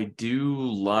me, I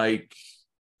do like,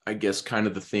 I guess, kind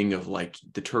of the thing of like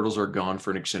the turtles are gone for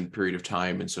an extended period of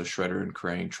time, and so Shredder and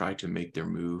Krang try to make their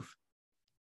move.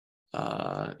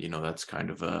 That's kind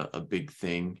of a big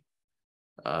thing.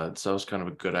 So that was kind of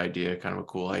a good idea, kind of a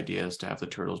cool idea, is to have the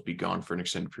turtles be gone for an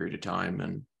extended period of time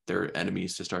and their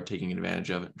enemies to start taking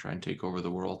advantage of it and try and take over the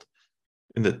world.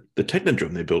 And the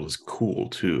Technodrome they build is cool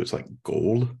too. It's like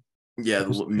gold. Yeah,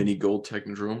 the mini gold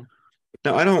Technodrome.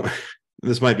 Now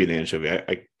this might be an anchovy.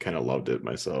 I kind of loved it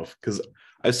myself because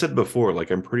I said before, like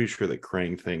I'm pretty sure that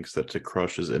Krang thinks that to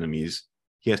crush his enemies,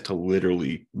 he has to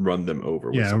literally run them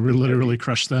over. Yeah, literally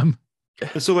crush them.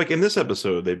 And so, like in this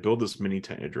episode, they build this mini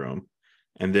Technodrome,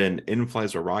 and then in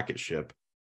flies a rocket ship.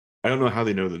 I don't know how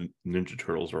they know the Ninja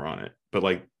Turtles are on it, but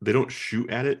like they don't shoot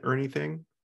at it or anything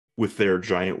with their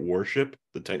giant warship,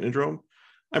 the Technodrome.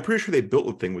 I'm pretty sure they built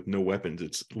the thing with no weapons.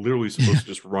 It's literally supposed to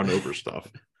just run over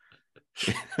stuff.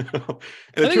 And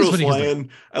the turtles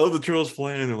flying. I love the turtles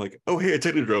flying, and they're like, "Oh, hey, a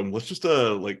Technodrome. Let's just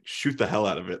like shoot the hell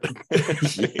out of it."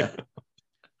 Yeah.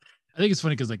 I think it's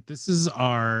funny because like this is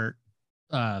our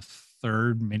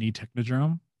third mini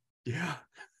Technodrome. Yeah,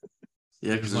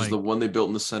 because there's the one they built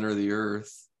in the center of the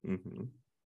earth. Mm-hmm.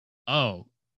 Oh,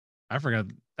 I forgot.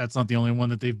 That's not the only one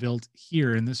that they've built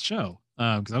here in this show.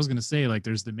 Because I was gonna say like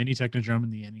there's the mini Technodrome in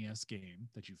the NES game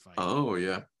that you fight. Oh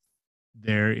yeah.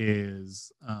 There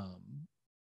is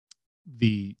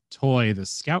the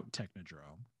Scout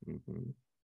Technodrome. Mm-hmm.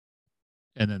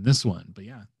 And then this one. But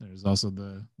yeah, there's also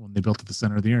the one they built at the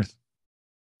center of the earth.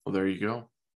 Well, there you go.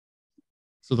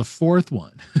 So the fourth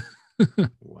one.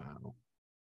 Wow.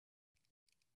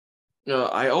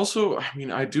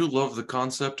 I do love the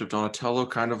concept of Donatello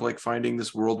kind of like finding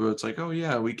this world where it's like, oh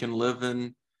yeah, we can live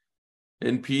in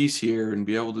peace here and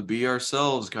be able to be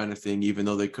ourselves kind of thing, even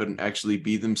though they couldn't actually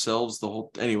be themselves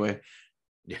anyway.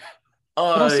 Yeah.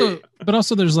 But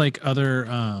also there's like other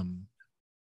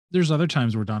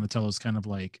times where Donatello's kind of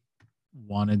like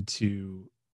wanted to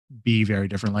be very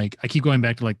different. Like I keep going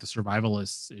back to like the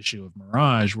survivalists issue of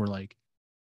Mirage, where like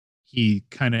he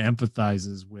kind of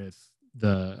empathizes with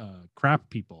the crap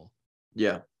people.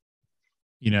 Yeah.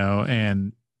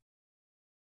 And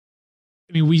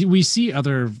I mean, we see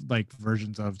other like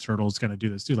versions of Turtles kind of do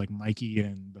this too, like Mikey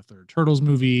in the third Turtles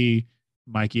movie,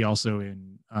 Mikey also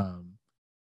in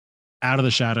Out of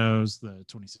the Shadows, the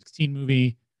 2016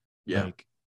 movie. Yeah. Like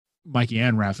Mikey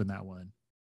and Raph in that one.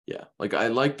 Yeah. Like I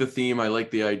like the theme. I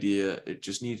like the idea. It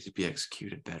just needed to be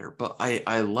executed better. But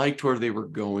I liked where they were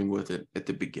going with it at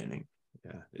the beginning.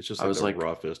 Yeah. It's just like the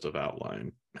roughest of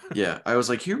outline. Yeah. I was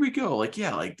like, here we go.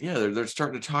 They're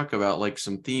starting to talk about like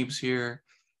some themes here.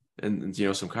 And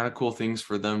some kind of cool things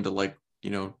for them to like,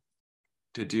 to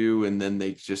do, and then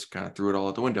they just kind of threw it all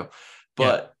out the window.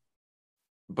 But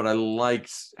I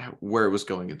liked where it was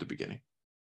going at the beginning.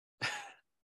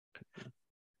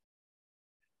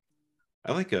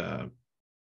 I like the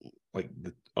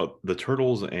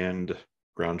Turtles and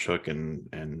Groundchuck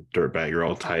and Dirtbag are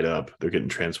all tied up. They're getting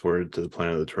transported to the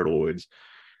planet of the Turtleoids,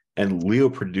 and Leo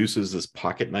produces this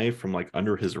pocket knife from like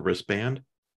under his wristband.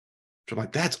 I'm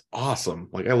like, that's awesome.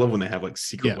 Like, I love when they have like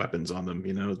secret weapons on them.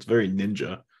 It's very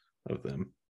ninja of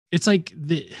them. It's like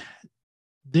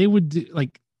they would do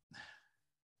like.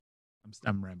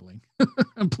 I'm rambling.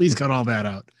 Please cut all that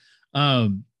out.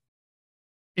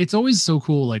 It's always so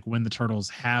cool, like when the Turtles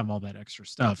have all that extra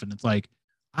stuff, and it's like,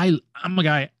 I'm a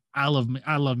guy. I love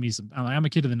me some. I'm a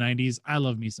kid of the '90s. I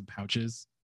love me some pouches.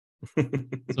 So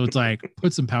it's like,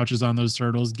 put some pouches on those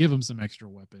Turtles. Give them some extra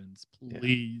weapons,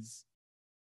 please.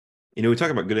 We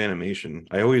talk about good animation.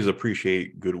 I always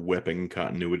appreciate good weapon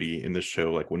continuity in this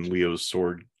show. Like when Leo's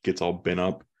sword gets all bent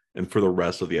up, and for the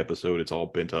rest of the episode, it's all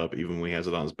bent up, even when he has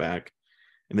it on his back.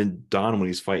 And then Don, when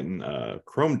he's fighting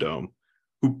Chrome Dome,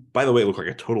 who, by the way, looked like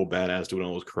a total badass doing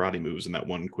all those karate moves in that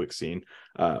one quick scene.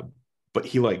 But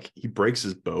he breaks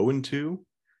his bow in two,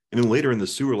 and then later in the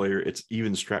sewer layer, it's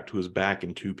even strapped to his back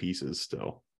in two pieces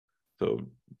still. So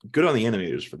good on the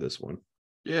animators for this one.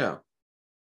 Yeah.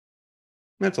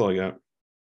 That's all I got.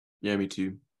 Yeah, me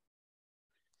too.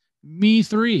 Me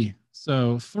 3.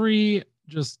 So 3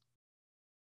 just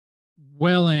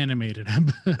well animated.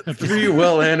 3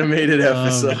 well animated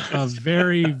episodes of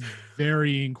very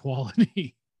varying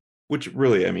quality. Which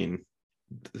really, I mean,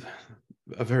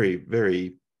 a very,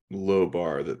 very low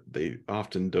bar that they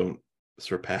often don't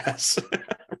surpass.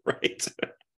 Right.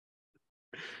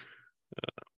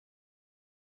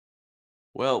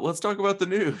 Well, let's talk about the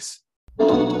news.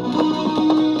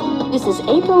 This is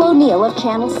April O'Neil of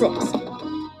Channel 6.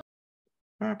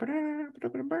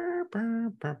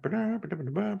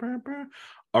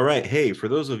 All right. Hey, for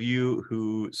those of you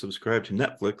who subscribe to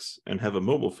Netflix and have a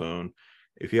mobile phone,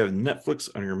 if you have Netflix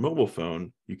on your mobile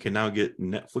phone, you can now get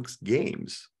Netflix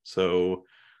games. So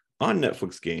on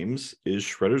Netflix games is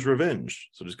Shredder's Revenge.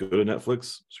 So just go to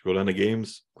Netflix, scroll down to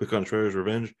games, click on Shredder's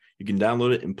Revenge. You can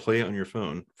download it and play it on your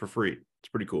phone for free. It's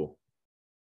pretty cool.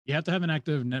 You have to have an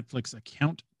active Netflix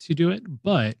account to do it,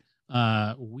 but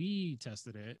we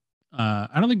tested it.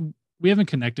 I don't think we haven't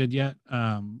connected yet,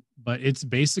 but it's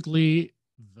basically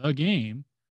the game,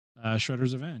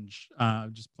 Shredder's Revenge.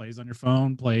 Just plays on your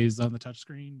phone, plays on the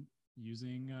touchscreen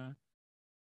using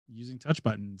touch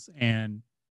buttons, and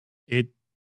it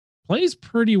plays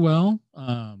pretty well.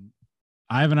 I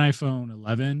have an iPhone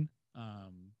 11,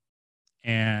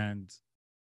 and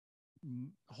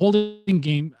holding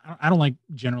game. I don't like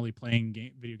generally playing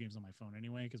video games on my phone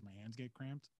anyway because my hands get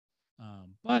cramped.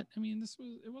 But I mean,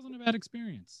 it wasn't a bad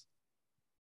experience.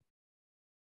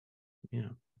 Yeah.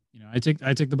 I take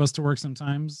the bus to work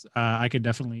sometimes. I could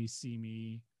definitely see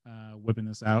me whipping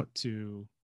this out to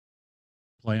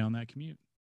play on that commute.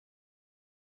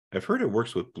 I've heard it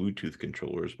works with Bluetooth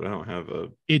controllers, but I don't have a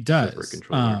it does. separate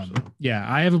controller. Yeah,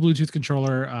 I have a Bluetooth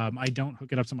controller. I don't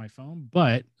hook it up to my phone,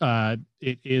 but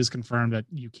it is confirmed that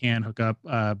you can hook up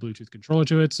a Bluetooth controller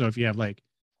to it. So if you have like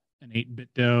an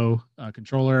 8BitDo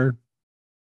controller,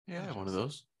 yeah, I have one of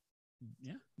those.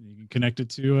 Yeah, you can connect it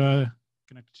to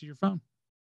your phone.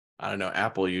 I don't know.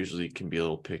 Apple usually can be a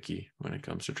little picky when it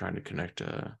comes to trying to connect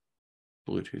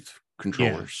Bluetooth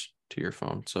controllers to your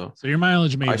phone. So your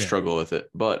mileage may I vary. struggle with it.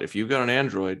 But if you've got an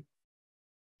Android,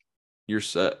 you're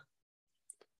set.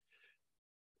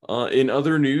 In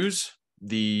other news,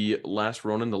 The Last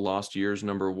Ronin, The Lost Years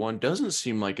 #1 doesn't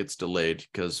seem like it's delayed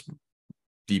because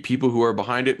the people who are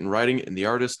behind it and writing it and the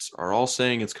artists are all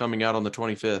saying it's coming out on the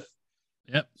 25th.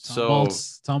 Yep.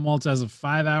 Tom Waltz, as of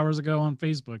 5 hours ago on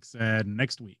Facebook, said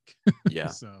next week. Yeah.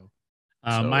 So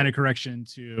minor correction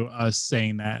to us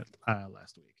saying that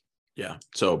last week. Yeah.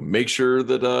 So make sure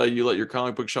that you let your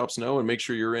comic book shops know, and make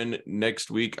sure you're in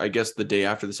next week, I guess the day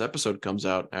after this episode comes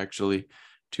out, actually,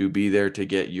 to be there to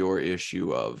get your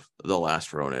issue of The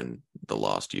Last Ronin, The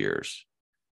Lost Years.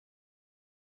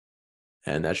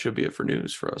 And that should be it for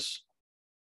news for us.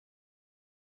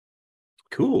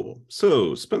 Cool.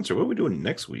 So, Spencer, what are we doing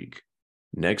next week?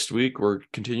 Next week, we're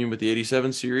continuing with the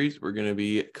 87 series. We're going to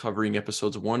be covering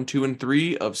episodes 1, 2, and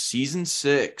 3 of season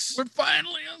 6. We're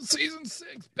finally on season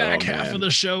 6. Back half of the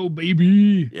show,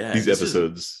 baby. Yeah. These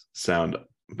episodes sound,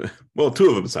 well, 2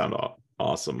 of them sound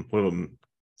awesome. One of them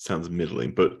sounds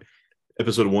middling, but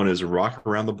episode 1 is Rock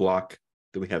Around the Block.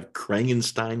 Then we have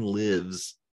Krankenstein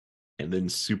Lives, and then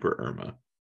Super Irma.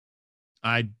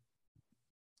 I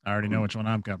already know which one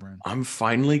I'm covering. I'm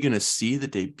finally going to see the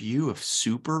debut of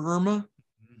Super Irma.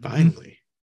 Finally.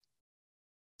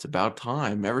 It's about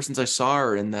time. Ever since I saw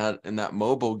her in that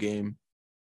mobile game,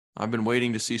 I've been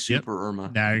waiting to see Super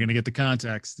Irma. Now you're going to get the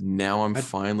context. Now I'm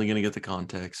finally going to get the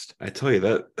context. I tell you,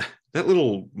 that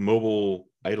little mobile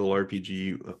idol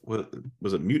RPG, what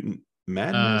was it, Mutant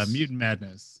Madness? Mutant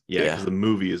Madness. Yeah, because the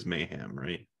movie is Mayhem,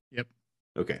 right? Yep.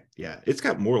 Okay, yeah. It's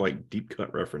got more like deep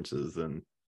cut references than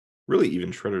really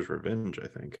even Shredder's Revenge, I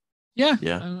think. Yeah.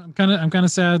 I'm kind of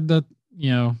sad that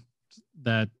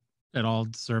that all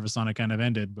service on it kind of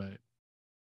ended, but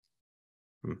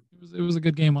it was a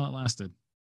good game while it lasted.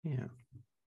 Yeah.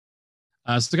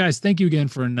 So guys, thank you again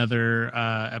for another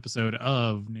episode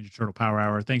of Ninja Turtle Power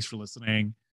Hour. Thanks for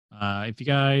listening. If you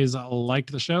guys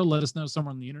liked the show, let us know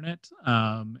somewhere on the internet.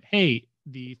 Hey,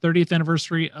 the 30th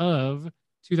anniversary of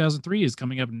 2003 is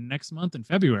coming up next month in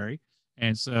February.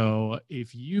 And so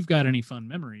if you've got any fun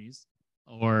memories,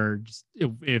 or just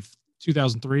if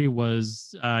 2003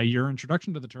 was your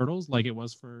introduction to the Turtles, like it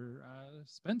was for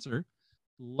Spencer,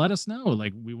 let us know.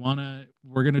 Like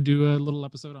we're going to do a little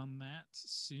episode on that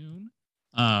soon.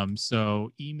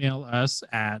 So email us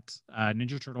at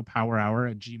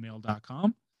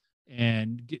ninjaturtlepowerhour@gmail.com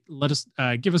and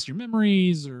give us your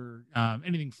memories or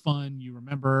anything fun you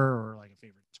remember or like a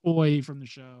favorite toy from the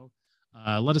show.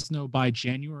 Let us know by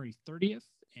January 30th,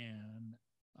 and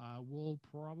we'll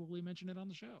probably mention it on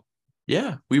the show.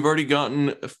 Yeah, we've already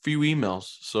gotten a few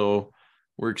emails, so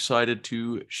we're excited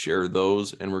to share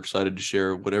those, and we're excited to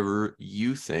share whatever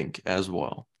you think as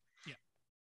well. Yeah.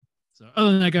 So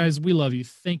other than that, guys, we love you.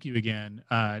 Thank you again.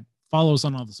 Follow us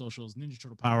on all the socials, Ninja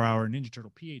Turtle Power Hour, Ninja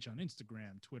Turtle PH on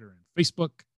Instagram, Twitter, and Facebook.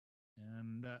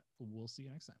 And we'll see you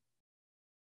next time.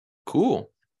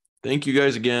 Cool. Thank you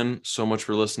guys again so much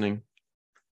for listening.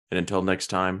 And until next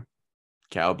time,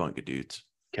 cowabunga, dudes.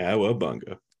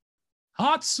 Cowabunga.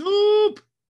 Hot soup!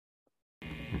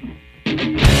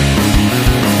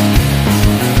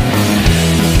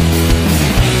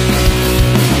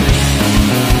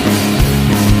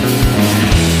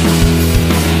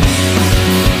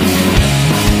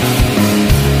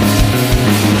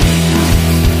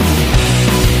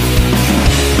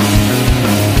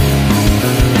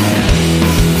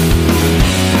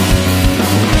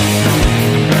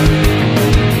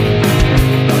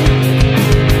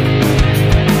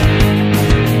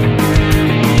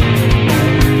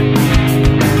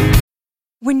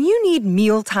 When you need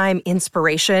mealtime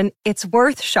inspiration, it's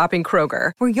worth shopping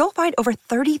Kroger, where you'll find over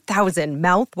 30,000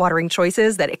 mouth-watering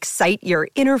choices that excite your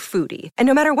inner foodie. And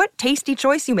no matter what tasty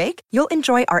choice you make, you'll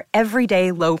enjoy our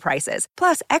everyday low prices,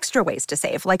 plus extra ways to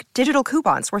save, like digital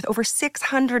coupons worth over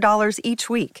 $600 each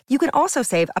week. You can also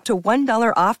save up to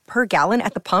 $1 off per gallon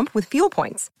at the pump with fuel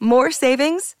points. More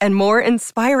savings and more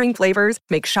inspiring flavors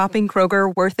make shopping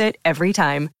Kroger worth it every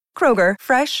time. Kroger,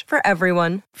 fresh for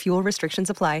everyone. Fuel restrictions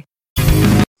apply.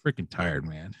 Freaking tired,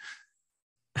 man.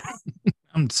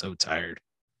 I'm so tired.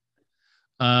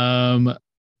 No,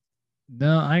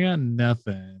 I got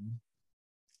nothing.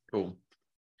 Cool.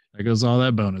 There goes all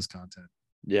that bonus content.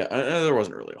 Yeah, there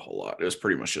wasn't really a whole lot. It was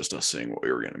pretty much just us saying what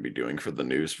we were going to be doing for the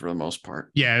news for the most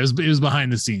part. Yeah, it was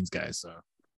behind the scenes, guys. So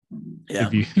yeah,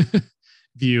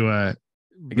 if you I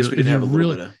guess we did have a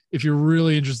little bit of. If you're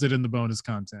really interested in the bonus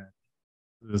content,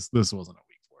 this wasn't a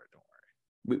week for it. Don't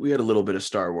worry. We had a little bit of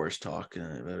Star Wars talk,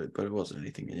 but it wasn't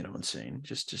anything insane.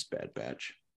 Just Bad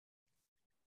Batch.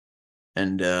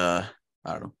 And I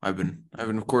don't know. I've been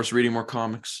of course reading more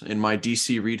comics. In my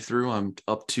DC read through, I'm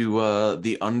up to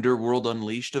the Underworld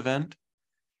Unleashed event.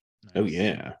 Nice. Oh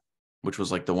yeah. Which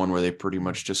was like the one where they pretty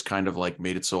much just kind of like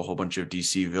made it so a whole bunch of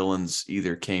DC villains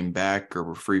either came back or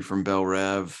were free from Bel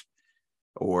Rev,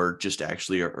 or just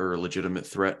actually are a legitimate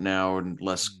threat now and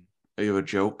less of a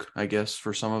joke, I guess,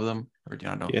 for some of them. Or I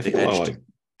don't know. Yeah, they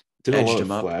did a lot of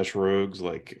Flash rogues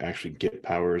like actually get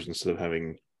powers instead of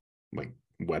having like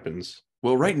weapons?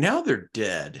 Well, right now they're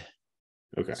dead.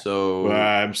 Okay. So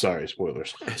I'm sorry,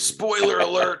 spoilers. Spoiler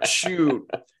alert, shoot.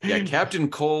 Yeah, Captain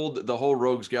Cold, the whole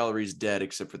rogues gallery is dead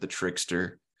except for the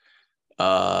Trickster.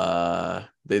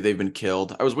 They've been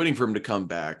killed. I was waiting for him to come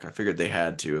back. I figured they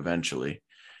had to eventually.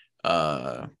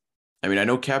 I mean, I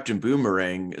know Captain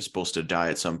Boomerang is supposed to die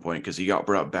at some point because he got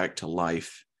brought back to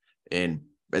life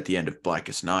at the end of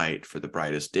Blackest Night for the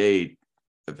Brightest Day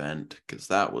event, because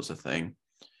that was a thing.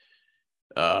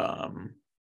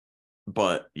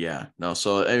 But yeah, no.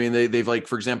 So I mean, they've like,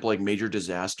 for example, like Major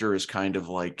Disaster is kind of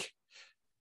like,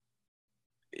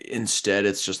 instead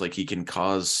it's just like he can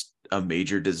cause a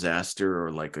major disaster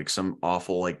or like some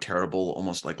awful, like terrible,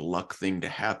 almost like luck thing to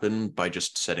happen by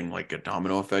just setting like a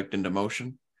domino effect into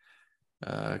motion,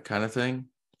 kind of thing.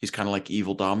 He's kind of like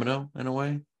evil Domino in a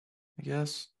way, I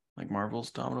guess, like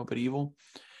Marvel's Domino, but evil,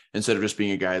 instead of just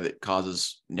being a guy that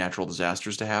causes natural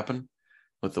disasters to happen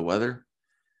with the weather.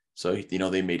 So,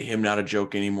 they made him not a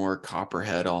joke anymore.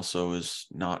 Copperhead also is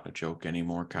not a joke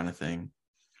anymore, kind of thing.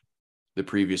 The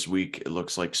previous week, it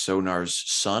looks like Sonar's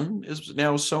son is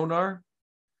now Sonar,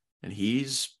 and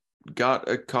he's got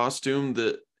a costume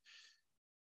that,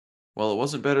 well, it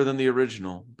wasn't better than the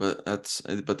original, but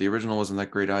the original wasn't that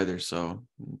great either, so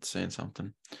it's saying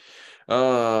something.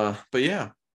 But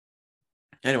yeah.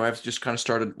 Anyway, I've just kind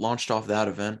of launched off that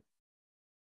event.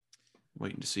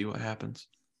 Waiting to see what happens.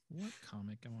 What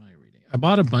comic am I reading? I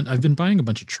bought a bunch. I've been buying a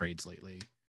bunch of trades lately.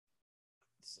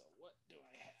 So what do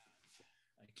I have?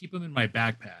 I keep them in my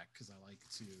backpack because I like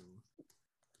to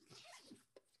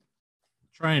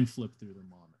try and flip through them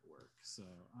while I'm at work. So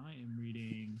I am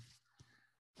reading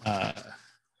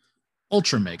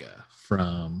Ultra Mega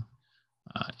from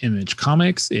Image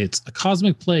Comics. It's a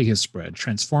cosmic plague has spread,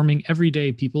 transforming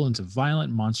everyday people into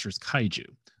violent, monstrous kaiju.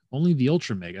 Only the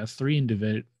Ultra Mega, three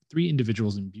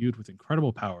individuals imbued with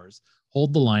incredible powers,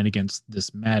 hold the line against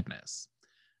this madness.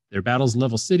 Their battles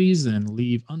level cities and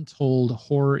leave untold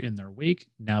horror in their wake.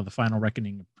 Now the final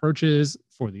reckoning approaches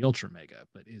for the Ultra Mega.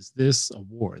 But is this a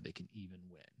war they can even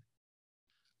win?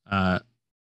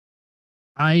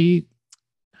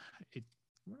 Where did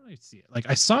I see it? Like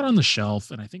I saw it on the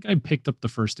shelf, and I think I picked up the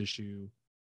first issue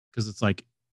because it's like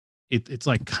it's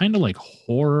like kind of like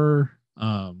horror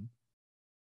kaiju.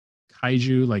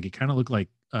 Like it kind of looked like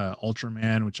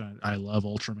Ultraman, which I love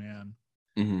Ultraman.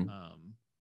 Mm-hmm.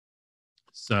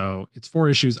 So it's 4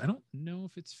 issues. I don't know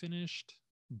if it's finished,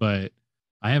 but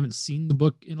I haven't seen the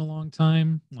book in a long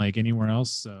time, like anywhere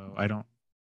else. So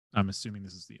I'm assuming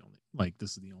this is the only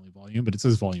volume, but it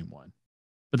says volume 1.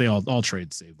 But they all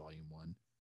trades say volume 1.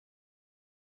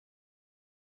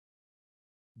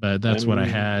 But that's what I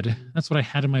had. That's what I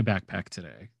had in my backpack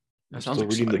today. That sounds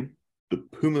exciting. The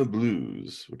Puma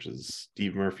Blues, which is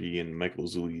Steve Murphy and Michael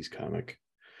Zulli's comic.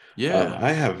 Yeah.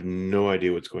 I have no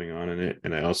idea what's going on in it,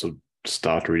 and I also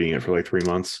stopped reading it for like 3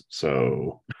 months.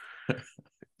 So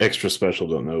extra special,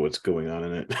 don't know what's going on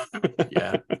in it.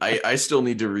 Yeah. I still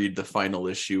need to read the final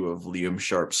issue of Liam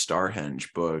Sharp's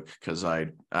Starhenge book because I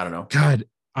don't know. God,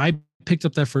 I picked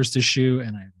up that first issue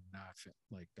and I've not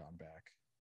gone back.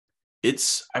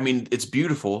 It's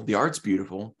beautiful. The art's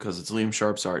beautiful because it's Liam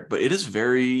Sharp's art, but it is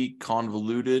very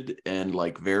convoluted and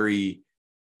like very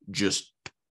just,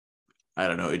 I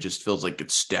don't know. It just feels like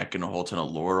it's stacking a whole ton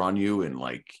of lore on you in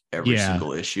like every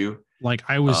single issue. Like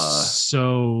I was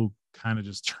so kind of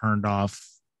just turned off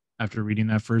after reading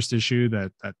that first issue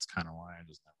that's kind of why I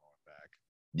just never went back.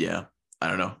 Yeah. I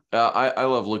don't know. I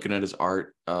love looking at his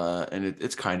art and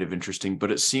it's kind of interesting,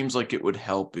 but it seems like it would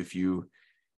help if you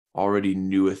already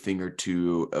knew a thing or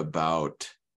two about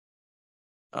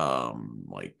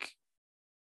like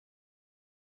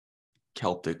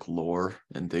Celtic lore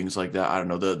and things like that. I don't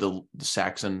know, the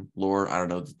Saxon lore, I don't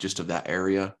know, just of that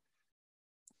area.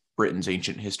 Britain's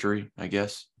ancient history, I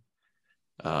guess.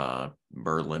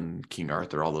 Merlin, King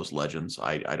Arthur, all those legends.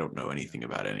 I don't know anything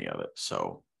about any of it.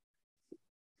 So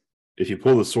if you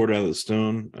pull the sword out of the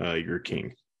stone, you're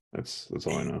king. That's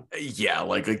all I know. Yeah,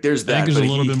 like there's that. I think there's a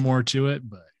little bit more to it,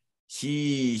 but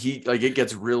he like it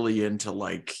gets really into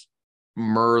like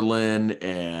Merlin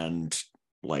and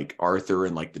like Arthur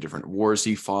and like the different wars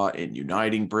he fought in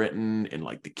uniting Britain and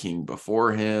like the king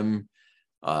before him.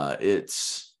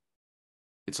 It's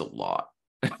a lot.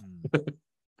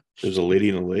 There's a lady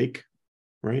in a lake,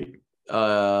 right?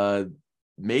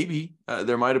 Maybe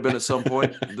there might have been at some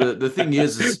point. The thing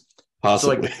is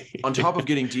possibly so like on top of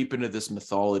getting deep into this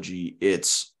mythology,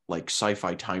 it's like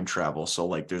sci-fi time travel. So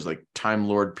like there's like Time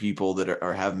Lord people that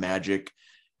have magic,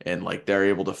 and like they're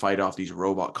able to fight off these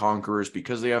robot conquerors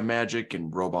because they have magic,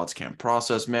 and robots can't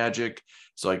process magic.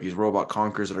 So like these robot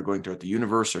conquerors that are going throughout the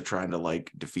universe are trying to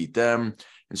like defeat them,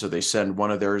 and so they send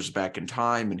one of theirs back in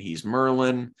time, and he's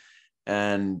Merlin,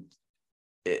 and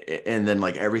then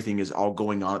like everything is all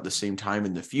going on at the same time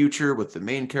in the future with the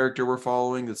main character we're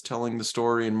following that's telling the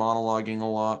story and monologuing a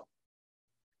lot.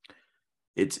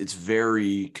 It's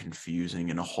very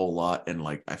confusing and a whole lot, and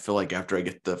like I feel like after I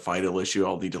get the final issue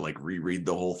I'll need to like reread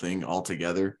the whole thing all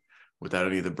together without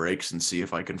any of the breaks and see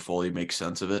if I can fully make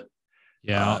sense of it.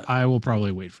 Yeah, I will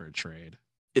probably wait for a trade.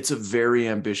 It's a very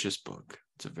ambitious book.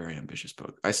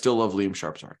 I still love Liam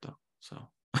Sharp's art though. So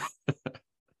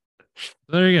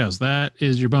there you go. So that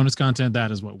is your bonus content.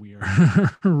 That is what we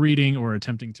are reading or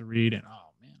attempting to read. And oh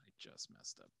man, I just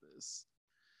messed up this.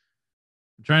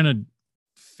 I'm trying to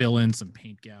fill in some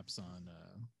paint gaps on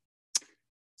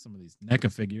some of these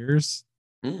NECA figures.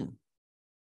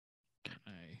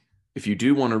 If you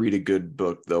do want to read a good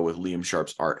book though with Liam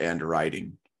Sharp's art and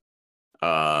writing,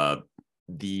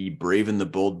 the Brave and the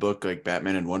Bold book, like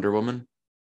Batman and Wonder Woman,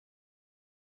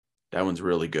 that one's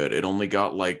really good. It only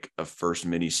got like a first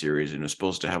miniseries, and it was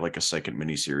supposed to have like a second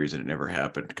miniseries, and it never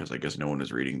happened because I guess no one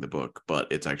is reading the book. But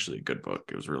it's actually a good book.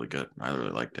 It was really good. I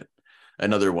really liked it.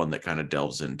 Another one that kind of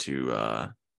delves into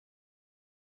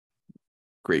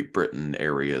Great Britain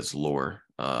area's lore,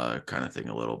 kind of thing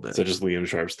a little bit. So just Liam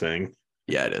Sharp's thing.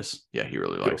 Yeah, it is. Yeah, he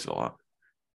really likes it a lot.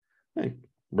 Hey,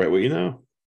 right what you know.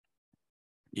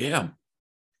 Yeah.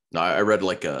 No, I read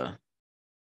like a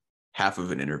half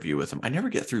of an interview with him. I never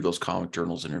get through those comic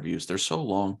journals interviews. They're so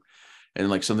long, and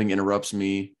like something interrupts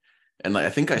me, and like I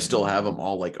think I still have them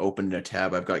all like open in a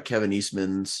tab. I've got Kevin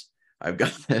Eastman's, I've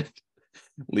got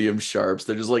Liam Sharp's.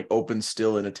 They're just like open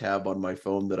still in a tab on my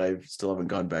phone that I still haven't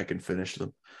gone back and finished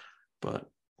them, but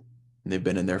they've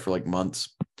been in there for like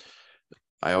months.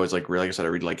 I always like I said, I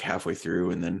read like halfway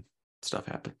through and then stuff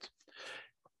happens.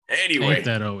 Anyway, ain't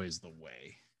that always the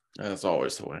way? That's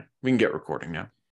always the way. We can get recording now.